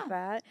having fun Yeah. with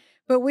that.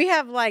 But we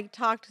have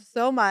talked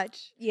so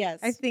much. Yes.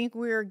 I think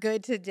we're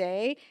good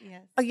today.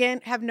 Yes.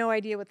 Again, have no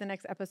idea what the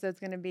next episode's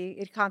going to be.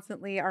 It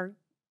constantly, our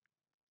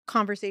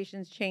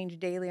conversations change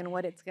daily on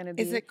what it's going to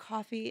be. Is it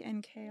coffee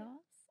and chaos?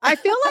 I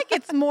feel like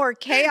it's more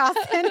chaos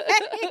than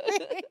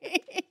anything.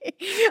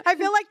 I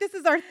feel like this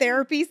is our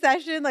therapy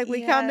session. Like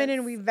we come in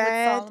and we Yes, with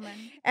vent. Solomon.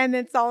 And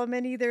then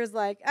Solomon either is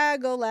like,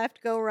 go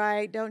left, go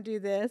right, don't do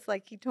this.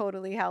 Like he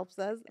totally helps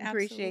us.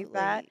 Appreciate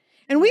that. Absolutely.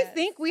 And we Yes.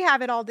 think we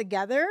have it all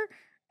together.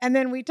 And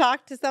then we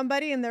talk to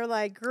somebody and they're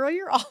like, girl,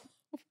 you're all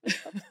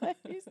over the place. I'm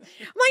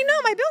like, no,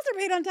 my bills are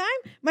paid on time.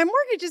 My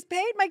mortgage is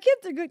paid. My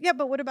kids are good. Yeah,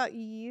 but what about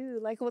you?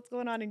 Like what's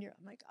going on in your,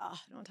 I'm like, I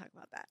don't want to talk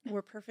about that.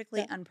 We're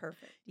perfectly Yeah.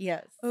 unperfect.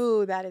 Yes.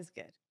 Oh, that is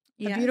good.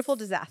 A beautiful Yes.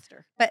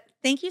 disaster. But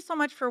thank you so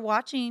much for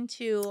watching,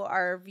 to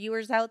our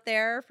viewers out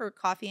there, for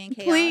Coffee and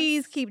Chaos.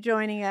 Please keep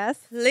joining us.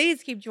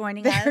 Please keep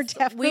joining There us.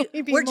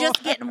 definitely be We're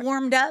just more. getting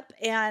warmed up,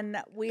 and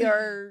we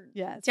are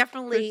Yes,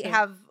 definitely for sure.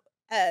 have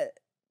a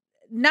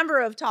number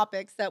of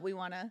topics that we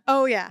want to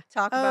Oh, yeah.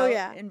 talk Oh, about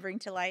yeah. and bring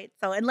to light.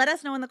 So, and let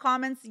us know in the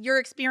comments your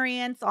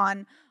experience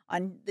on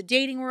the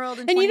dating world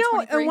in And you know,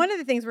 2023. and one of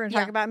the things we're going to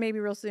talk Yeah. about maybe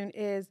real soon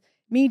is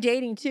me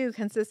dating too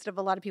consists of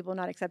a lot of people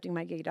not accepting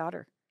my gay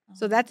daughter.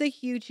 So that's a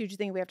huge, huge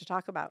thing we have to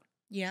talk about.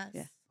 yes.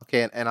 Yes.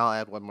 Okay, and I'll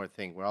add one more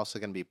thing. We're also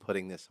going to be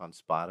putting this on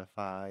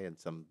Spotify and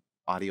some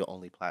audio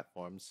only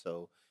platforms.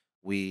 So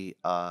we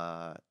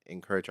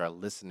encourage our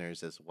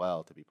listeners as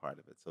well to be part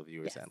of it. So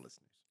viewers Yes. and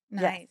listeners.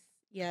 Nice.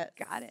 Yes.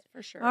 Got it.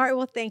 For sure. All right.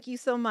 Well, thank you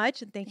so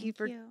much. And thank you Thank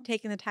for you.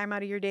 taking the time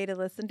out of your day to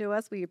listen to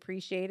us. We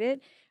appreciate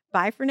it.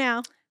 Bye for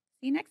now.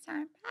 See you next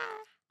time.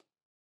 Bye.